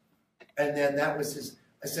chapters. And then that was his,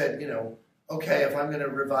 I said, okay, if I'm going to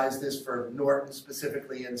revise this for Norton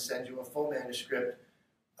specifically and send you a full manuscript,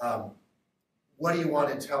 what do you want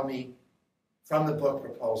to tell me from the book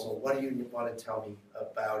proposal? What do you want to tell me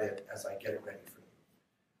about it as I get it ready for you?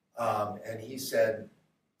 And he said,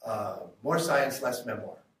 more science, less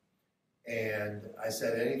memoir. And I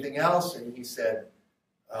said, anything else? And he said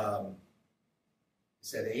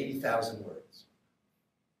 80,000 words.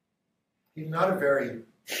 He's not a very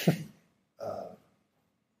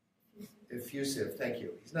effusive, thank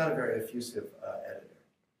you. He's not a very effusive editor.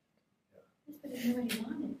 But he knew what he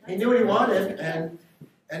wanted. He knew what he wanted,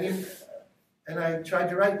 and I tried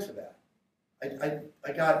to write to that.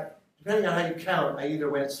 I got, depending on how you count, I either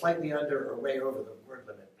went slightly under or way over the word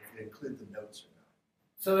limit, if you include the notes or not.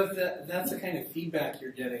 So if that's the kind of feedback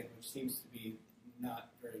you're getting, which seems to be not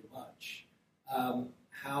very much,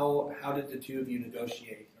 how did the two of you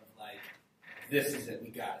negotiate? Of like, this is it, we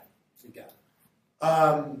got it.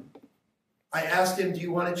 I asked him, do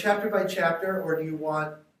you want it chapter by chapter, or do you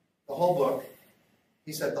want the whole book?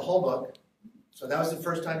 He said the whole book. So that was the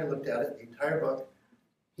first time he looked at it, the entire book.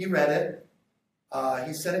 He read it.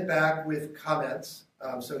 He sent it back with comments.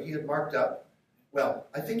 So he had marked up. Well,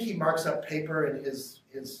 I think he marks up paper, and his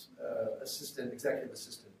executive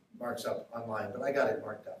assistant marks up online, but I got it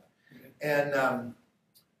marked up. Okay. And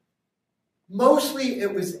mostly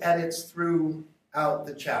it was edits throughout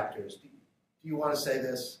the chapters. Do you want to say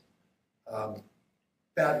this?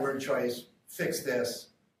 Bad word choice, fix this,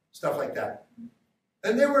 stuff like that.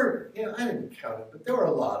 And there were, I didn't count them, but there were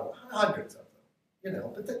a lot of them, hundreds of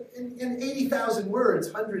them, But in 80,000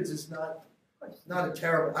 words, hundreds is not a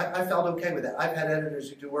terrible, I felt okay with that. I've had editors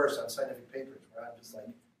who do worse on scientific papers where I'm just like,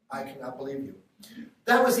 I cannot believe you.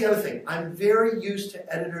 That was the other thing. I'm very used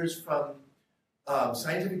to editors from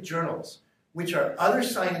scientific journals, which are other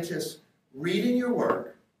scientists reading your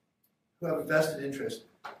work who have a vested interest.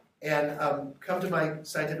 And come to my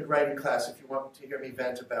scientific writing class if you want to hear me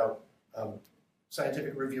vent about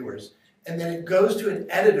scientific reviewers. And then it goes to an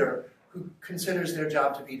editor who considers their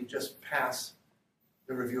job to be to just pass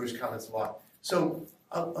the reviewer's comments along. So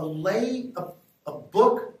a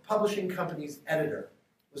book publishing company's editor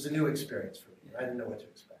was a new experience for me. I didn't know what to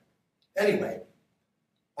expect. Anyway,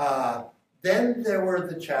 then there were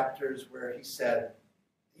the chapters where he said,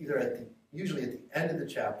 usually at the end of the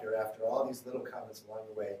chapter, after all these little comments along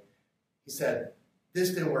the way, he said, this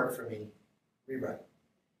didn't work for me, rewrite.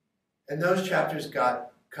 And those chapters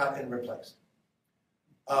got cut and replaced.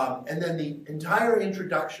 And then the entire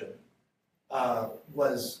introduction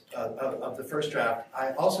was of the first draft.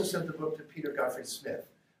 I also sent the book to Peter Godfrey Smith.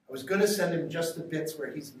 I was going to send him just the bits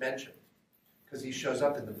where he's mentioned, because he shows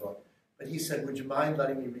up in the book. But he said, would you mind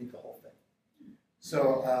letting me read the whole thing?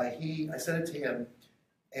 So I sent it to him,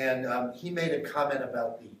 and he made a comment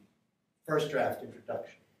about the first draft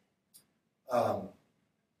introduction,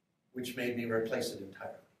 which made me replace it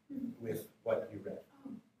entirely with what you read.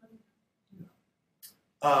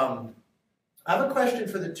 I have a question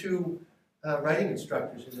for the two writing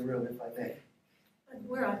instructors in the room, if I may.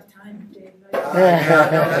 We're out of time, Dave. Yeah,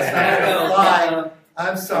 no, that's not lie.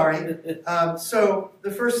 I'm sorry. So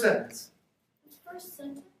the first sentence. The first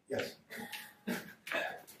sentence? Yes.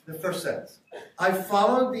 The first sentence. I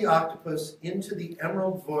followed the octopus into the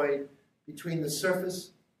emerald void between the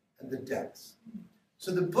surface and the depths.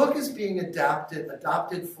 So the book is being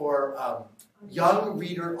adopted for young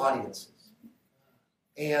reader audiences.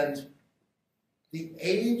 And the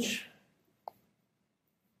age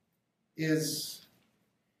is,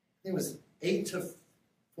 I think it was 8 to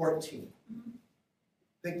 14. Mm-hmm.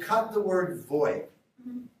 They cut the word void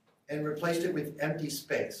and replaced it with empty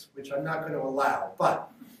space, which I'm not going to allow.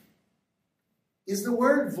 But is the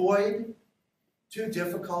word void too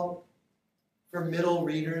difficult for middle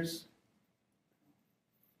readers?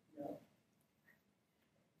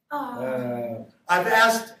 I've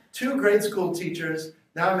asked 2 grade school teachers.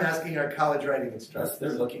 Now I'm asking our college writing instructors.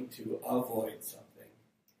 They're looking to avoid something.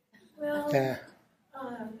 Well,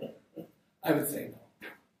 I would say no.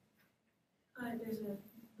 There's a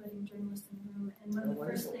budding journalist in the room, and one of the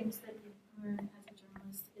first things that you learn as a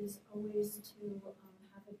journalist is always to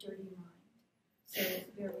have a dirty mind. So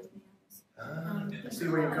bear with me on this. I see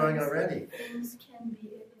where you're going already. Things can be,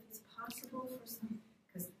 if it's possible for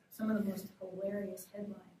because some of the most hilarious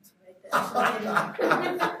headlines, right,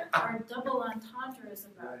 that are double entendres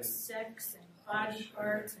about sex and body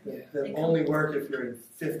parts. And that only work if you're in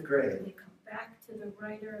 5th grade. They come back to the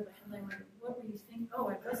writer, the headline writer, what were you thinking? Oh,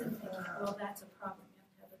 I wasn't thinking. Well, that's a problem. You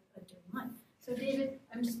have to have a dirty mind. So, David,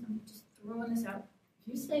 I'm just throwing this out.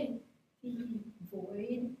 If you say the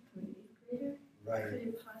void to an 8th grader, could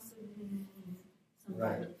it possibly mean some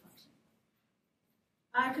bodily function?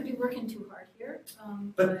 I could be working too hard here.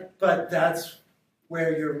 But that's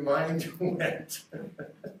where your mind went.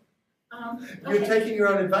 You're taking your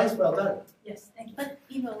own advice. Well done. Yes, thank you. But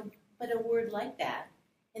but a word like that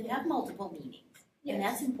can have multiple meanings, and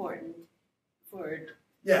that's important for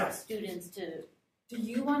students to. Do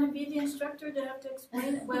you want to be the instructor to have to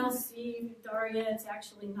explain it? Well, see, Daria, it's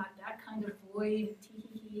actually not that kind of void.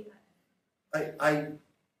 Tee-hee-hee. I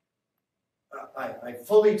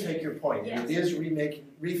fully take your point. Yes. It is making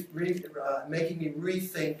me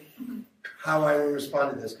rethink how I will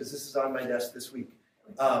respond to this, because this is on my desk this week.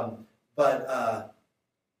 But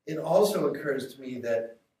it also occurs to me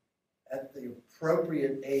that at the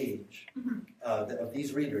appropriate age of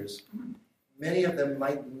these readers, many of them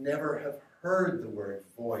might never have heard the word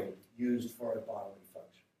void used for a bodily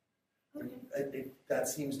function. Okay. That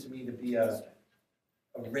seems to me to be a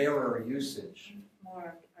rarer usage.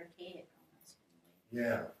 More archaic almost.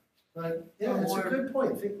 Yeah. But yeah, it's a good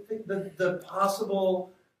point. The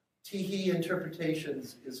possible tee-hee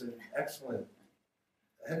interpretations is an excellent.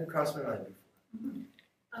 It hadn't crossed my mind before.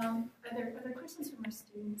 Are there questions from our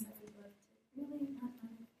students that we'd love to really not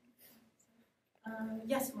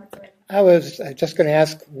yes, Martha. I was just going to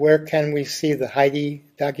ask, where can we see the Heidi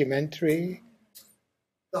documentary?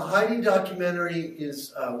 The Heidi documentary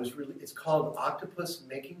it's called Octopus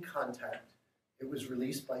Making Contact. It was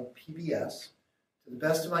released by PBS. To the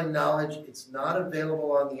best of my knowledge, it's not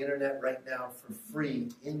available on the internet right now for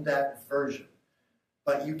free in that version.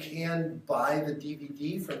 But you can buy the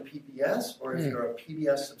DVD from PBS, or if you're a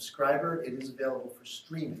PBS subscriber, it is available for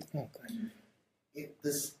streaming. Okay.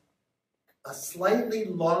 A slightly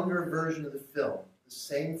longer version of the film, the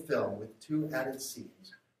same film with 2 added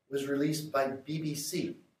scenes, was released by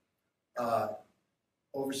BBC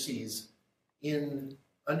overseas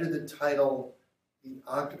under the title The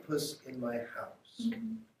Octopus in My House.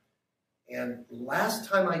 And last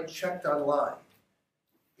time I checked online,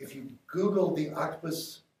 if you Google The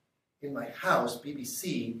Octopus in My House,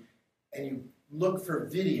 BBC, and you look for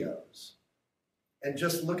videos, and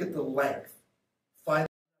just look at the length, find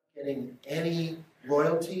getting any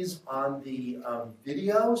royalties on the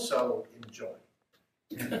video, so enjoy.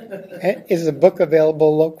 Is the book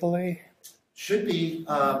available locally? Should be.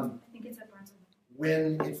 I think it's at Barnes &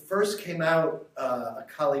 When it first came out, a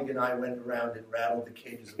colleague and I went around and rattled the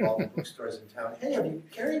cages of all the bookstores in town. Hey, are you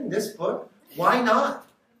carrying this book? Why not?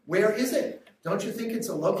 Where is it? Don't you think it's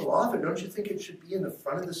a local author? Don't you think it should be in the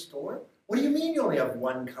front of the store? What do you mean you only have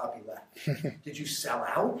 1 copy left? Did you sell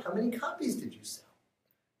out? How many copies did you sell?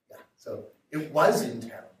 Yeah, so it was in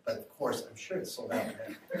town, but of course, I'm sure it's sold out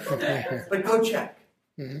now. But go check.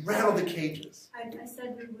 Rattle the cages. I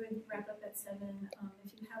said we would wrap up at 7.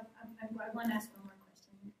 If you have, I want to ask one more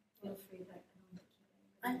question. Feel free, but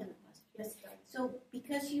I have a question. Yes, so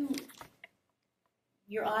because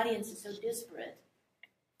your audience is so disparate,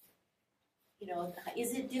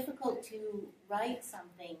 is it difficult to write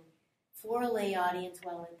something for a lay audience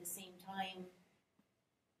while at the same time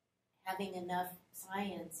having enough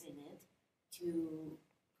science in it to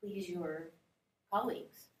please your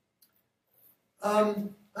colleagues?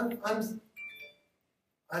 I'm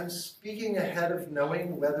speaking ahead of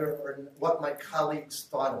knowing whether or what my colleagues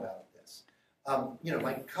thought about this.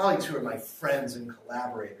 My colleagues who are my friends and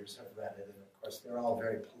collaborators have read it, and of course they're all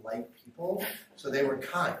very polite people, so they were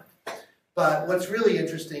kind. But what's really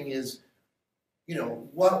interesting is,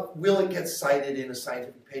 what will it get cited in a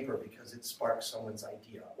scientific paper because it sparks someone's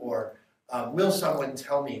idea? Or will someone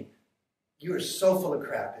tell me, you are so full of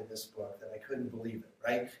crap in this book that I couldn't believe it,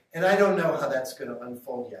 right? And I don't know how that's going to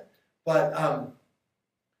unfold yet. But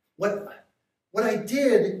what I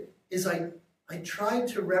did is I tried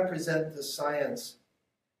to represent the science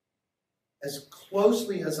as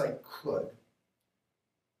closely as I could,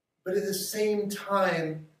 but at the same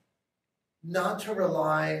time, not to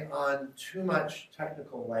rely on too much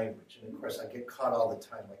technical language. And of course, I get caught all the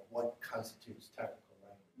time, like what constitutes technical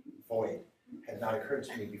language? Void had not occurred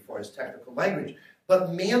to me before as technical language.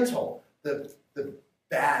 But mantle, the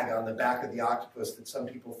bag on the back of the octopus that some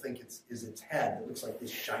people think is its head, that looks like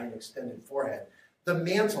this giant extended forehead. The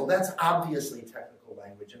mantle, that's obviously technical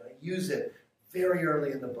language, and I use it very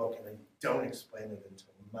early in the book, and I don't explain it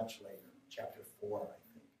until much later, chapter 4, I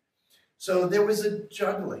think. So there was a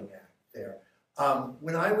juggling act there.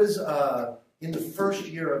 When I was in the first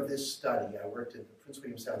year of this study, I worked at the Prince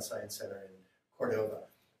William Sound Science Center in Cordova,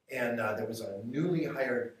 and there was a newly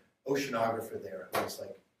hired oceanographer there who was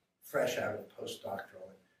like fresh out of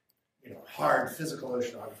postdoctoral, and hard physical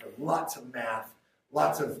oceanographer, lots of math,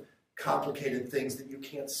 lots of complicated things that you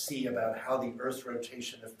can't see about how the Earth's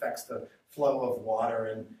rotation affects the flow of water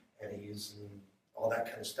and eddies and all that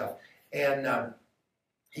kind of stuff. And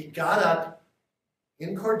he got up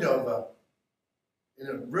in Cordova, in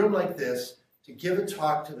a room like this, to give a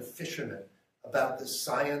talk to the fishermen about the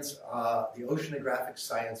science, the oceanographic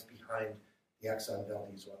science behind the Exxon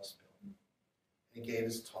Valdez oil spill. And he gave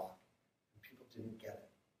his talk, and people didn't get it.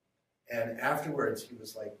 And afterwards, he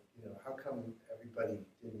was like, how come everybody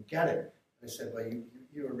didn't get it? And I said, well,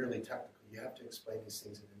 you are really technical. You have to explain these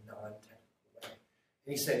things in a non-technical way.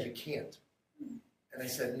 And he said, you can't. And I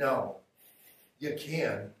said, no, you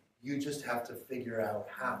can. You just have to figure out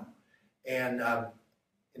how. And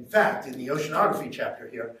in fact, in the oceanography chapter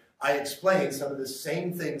here, I explained some of the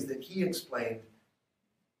same things that he explained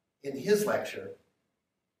in his lecture,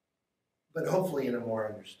 but hopefully in a more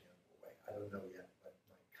understandable way. I don't know yet what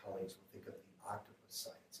my colleagues will think of the octopus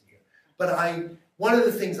science in here. But one of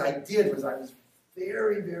the things I did was I was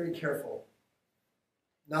very, very careful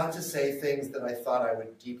not to say things that I thought I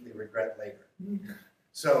would deeply regret later. Mm-hmm.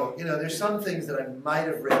 So, there's some things that I might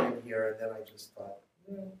have written in here, and then I just thought,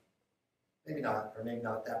 maybe not, or maybe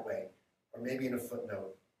not that way, or maybe in a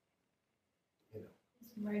footnote,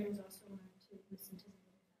 Some writers also learn to listen to the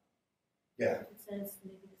little. Yeah. It says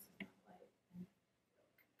maybe this is not right.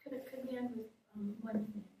 Could we end with one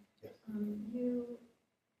thing? Yes.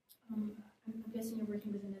 I'm guessing you're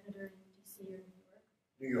working with an editor in D.C. or New York?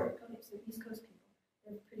 New York. Okay, so East Coast people.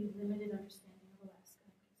 They have a pretty limited understanding of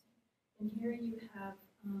Alaska. And here you have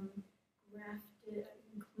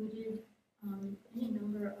included any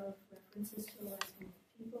number of references to Alaskan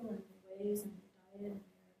people and their ways and their diet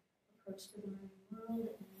and their approach to the marine world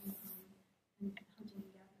and hunting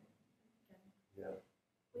and gathering. Yeah.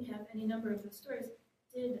 We have any number of those stories.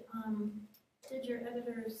 Did your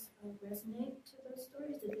editors resonate to those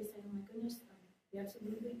stories? Did they say, oh my goodness,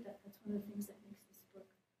 absolutely, that's one of the things that makes this book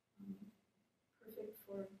perfect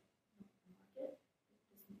for the market?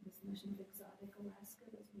 This notion of exotic Alaska.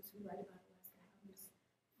 Those of us who write about Alaska have this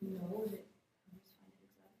know that hunters find it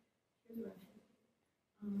exotic. Here's where I'm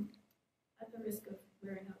headed. At the risk of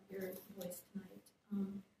wearing out your voice tonight, I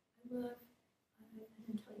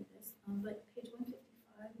didn't tell you this, but page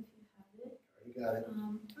 155, if you have it. You got it.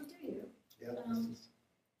 Oh, do you? Yeah.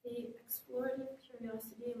 The explorative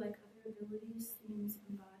curiosity, like other abilities, seems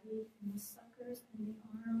embodied in the suckers and the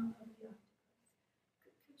arm of the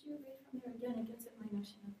octopus. Could you read from there again? It gets at my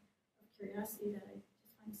notion of curiosity that I just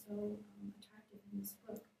find so attractive in this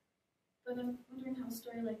book. But I'm wondering how a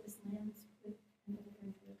story like this lands with an editor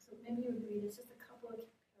in New York. So maybe you would read it. It's just a couple of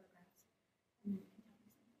paragraphs, and then you can tell me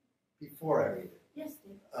something. Before I read it, Yes,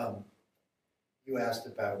 David. You asked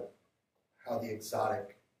about how the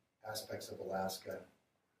exotic aspects of Alaska,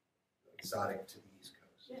 exotic to the East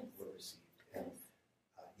Coast, Yes. were received. And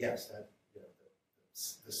yes, that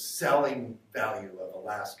the selling value of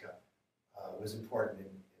Alaska was important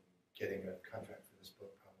in getting a contract for this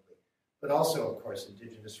book, probably. But also, of course,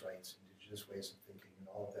 Indigenous rights, Indigenous ways of thinking, and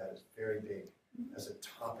all of that is very big as a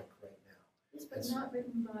topic right now. Yes, but not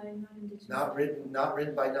written by non-Indigenous. Not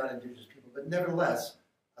written by non-Indigenous people, but nevertheless,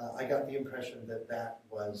 I got the impression that that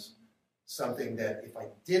was something that if I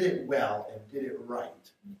did it well and did it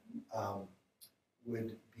right,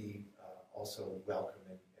 would be also welcome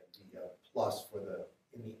and be a plus for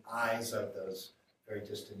in the eyes of those very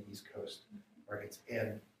distant East Coast markets.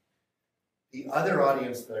 And the other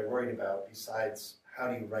audience that I worried about, besides how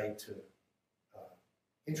do you write to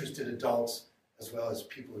interested adults, as well as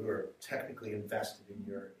people who are technically invested in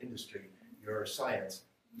your industry, your science,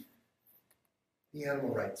 the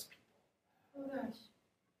animal rights people. Oh gosh.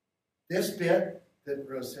 This bit that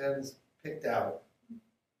Rosanne's picked out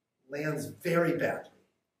lands very badly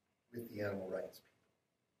with the animal rights people.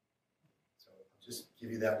 So I'll just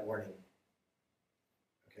give you that warning.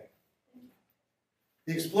 Okay.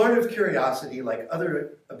 The explorative curiosity, like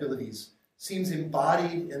other abilities, seems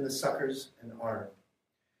embodied in the suckers and arm.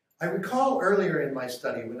 I recall earlier in my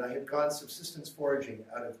study when I had gone subsistence foraging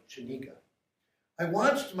out of Chinega, I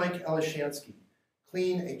watched Mike Elishansky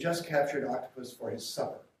clean a just-captured octopus for his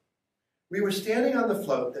supper. We were standing on the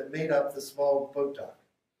float that made up the small boat dock.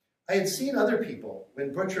 I had seen other people,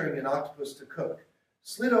 when butchering an octopus to cook,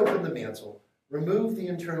 slit open the mantle, remove the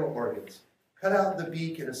internal organs, cut out the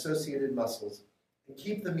beak and associated muscles, and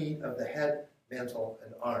keep the meat of the head, mantle,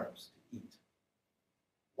 and arms to eat.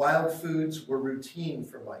 Wild foods were routine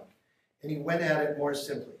for Mike, and he went at it more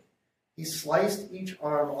simply. He sliced each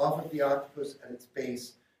arm off of the octopus at its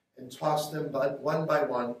base and tossed them one by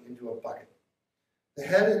one into a bucket. The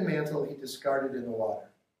head and mantle he discarded in the water.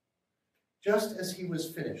 Just as he was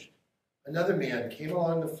finished, another man came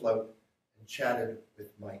along the float and chatted with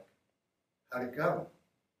Mike. How'd it go?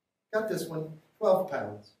 Got this one, 12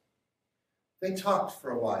 pounds. They talked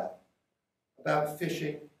for a while about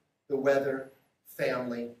fishing, the weather,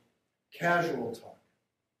 family, casual talk.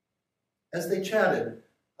 As they chatted,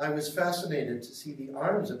 I was fascinated to see the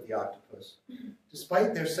arms of the octopus,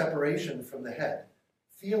 despite their separation from the head,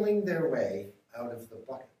 feeling their way out of the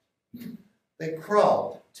bucket. They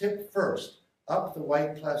crawled, tip first, up the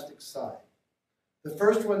white plastic side. The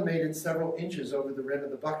first one made it several inches over the rim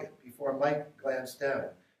of the bucket before Mike glanced down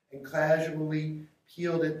and casually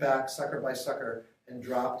peeled it back sucker by sucker and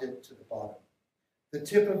dropped it to the bottom. The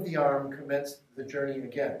tip of the arm commenced the journey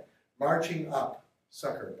again, marching up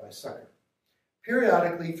sucker by sucker.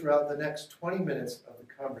 Periodically throughout the next 20 minutes of the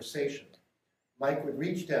conversation, Mike would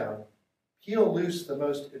reach down, peel loose the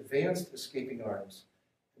most advanced escaping arms,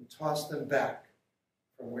 and toss them back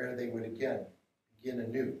from where they would again begin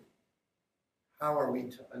anew. How are we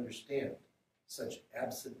to understand such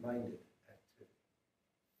absent-minded activity?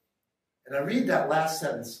 And I read that last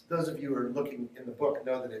sentence. Those of you who are looking in the book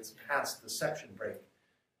know that it's past the section break.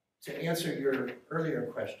 To answer your earlier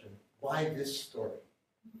question, why this story?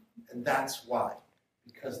 And that's why.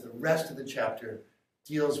 Because the rest of the chapter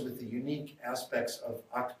deals with the unique aspects of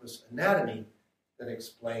octopus anatomy that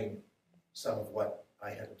explain some of what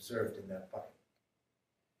I had observed in that bucket.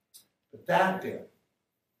 But that bit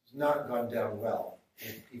has not gone down well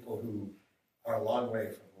with people who are a long way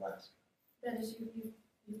from Alaska. That is,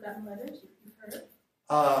 you've gotten letters, you've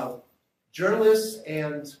heard? Journalists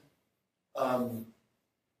and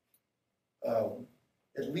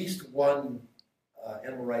at least one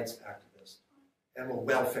animal rights activist, animal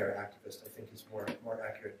welfare activist, I think is more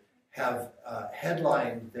accurate, have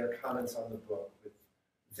headlined their comments on the book with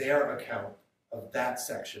their account of that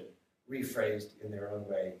section rephrased in their own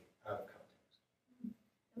way out of context.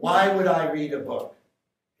 Why would I read a book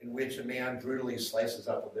in which a man brutally slices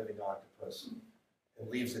up a living octopus and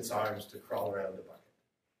leaves its arms to crawl around the bucket?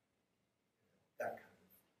 That kind of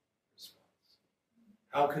response.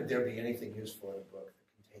 How could there be anything useful in a book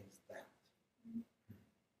that contains that?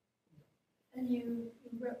 And you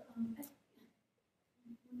wrote,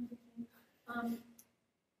 can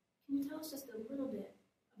you tell us just a little bit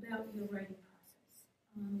about your writing process?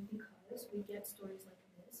 Because we get stories like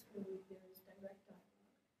this where there is direct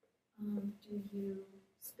dialogue. Do you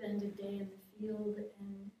spend a day in the field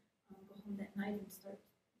and go home that night and start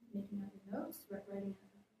making out your notes, writing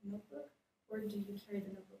a notebook? Or do you carry the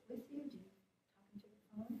notebook with you? Do you talk into the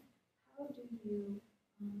phone? How do you,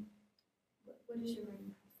 what is your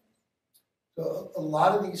writing process? So a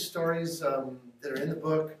lot of these stories that are in the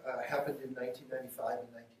book happened in 1995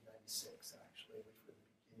 and 1996, actually, which were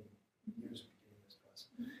the years of beginning this process.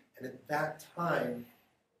 And at that time,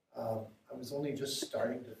 I was only just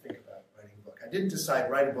starting to think about writing a book. I didn't decide,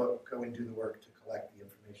 write a book, go and do the work to collect the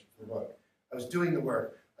information for the book. I was doing the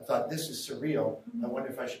work. I thought, this is surreal. I wonder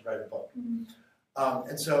if I should write a book.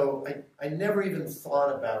 And so I never even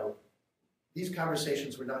thought about, these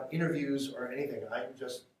conversations were not interviews or anything. I'm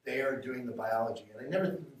just there doing the biology. And I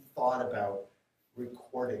never thought about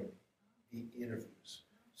recording the interviews.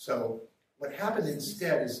 So what happened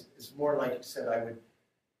instead is more like you said. I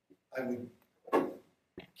would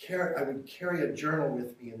carry a journal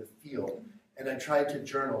with me in the field, and I tried to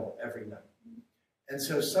journal every night. And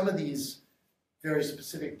so some of these very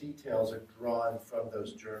specific details are drawn from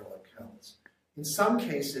those journal accounts. In some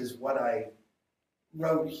cases, what I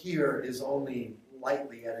wrote here is only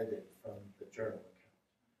lightly edited from the journal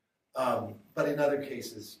account. But in other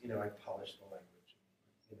cases, you know, I polished the language,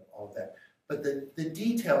 you know, all of that. But the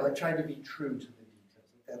detail, I tried to be true to the details.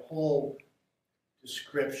 That whole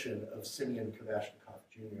description of Simeon Kvashnikov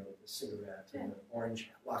Jr. with the cigarette and the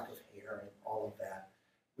orange lock of hair and all of that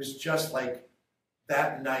was just like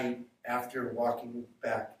that night after walking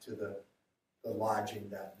back to the lodging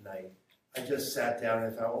that night. I just sat down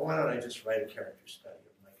and thought, well, why don't I just write a character study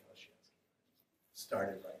of Mike Olszewski?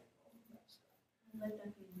 Started writing all of that stuff. And let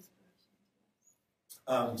that be an inspiration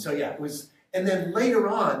to us. So yeah, it was, and then later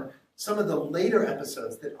on, some of the later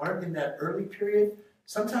episodes that aren't in that early period,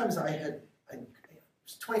 sometimes it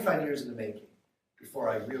was 25 years in the making before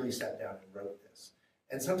I really sat down and wrote this.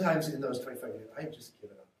 And sometimes in those 25 years, I had just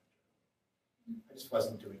given up. I just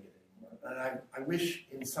wasn't doing it anymore. And I wish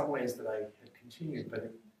in some ways that I had continued,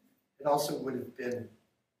 but it also would have been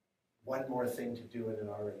one more thing to do in an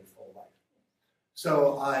already full life.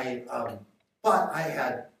 So but I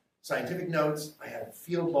had scientific notes, I had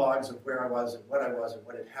field logs of where I was and what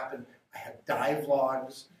had happened. I had dive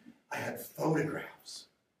logs, I had photographs.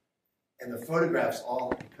 And the photographs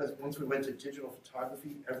all, because once we went to digital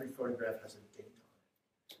photography, every photograph has a date on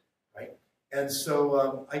it, right? And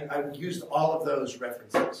so I used all of those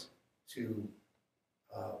references to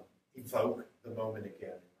evoke the moment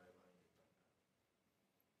again in my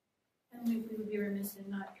mind. And we would be remiss in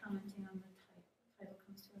not commenting on the title. The title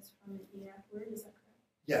comes to us from the EAC word, is that correct?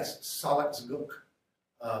 Yes, Salakzguk.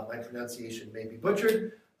 My pronunciation may be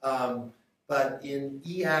butchered, but in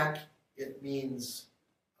EAC it means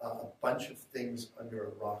a bunch of things under a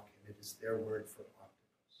rock, and it is their word for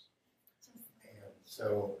octopus. And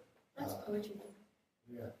so, that's poetry.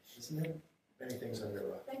 yeah, isn't it? Many things under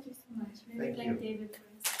a rock. Thank you so much. Maybe Thank thank you. David for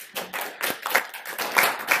his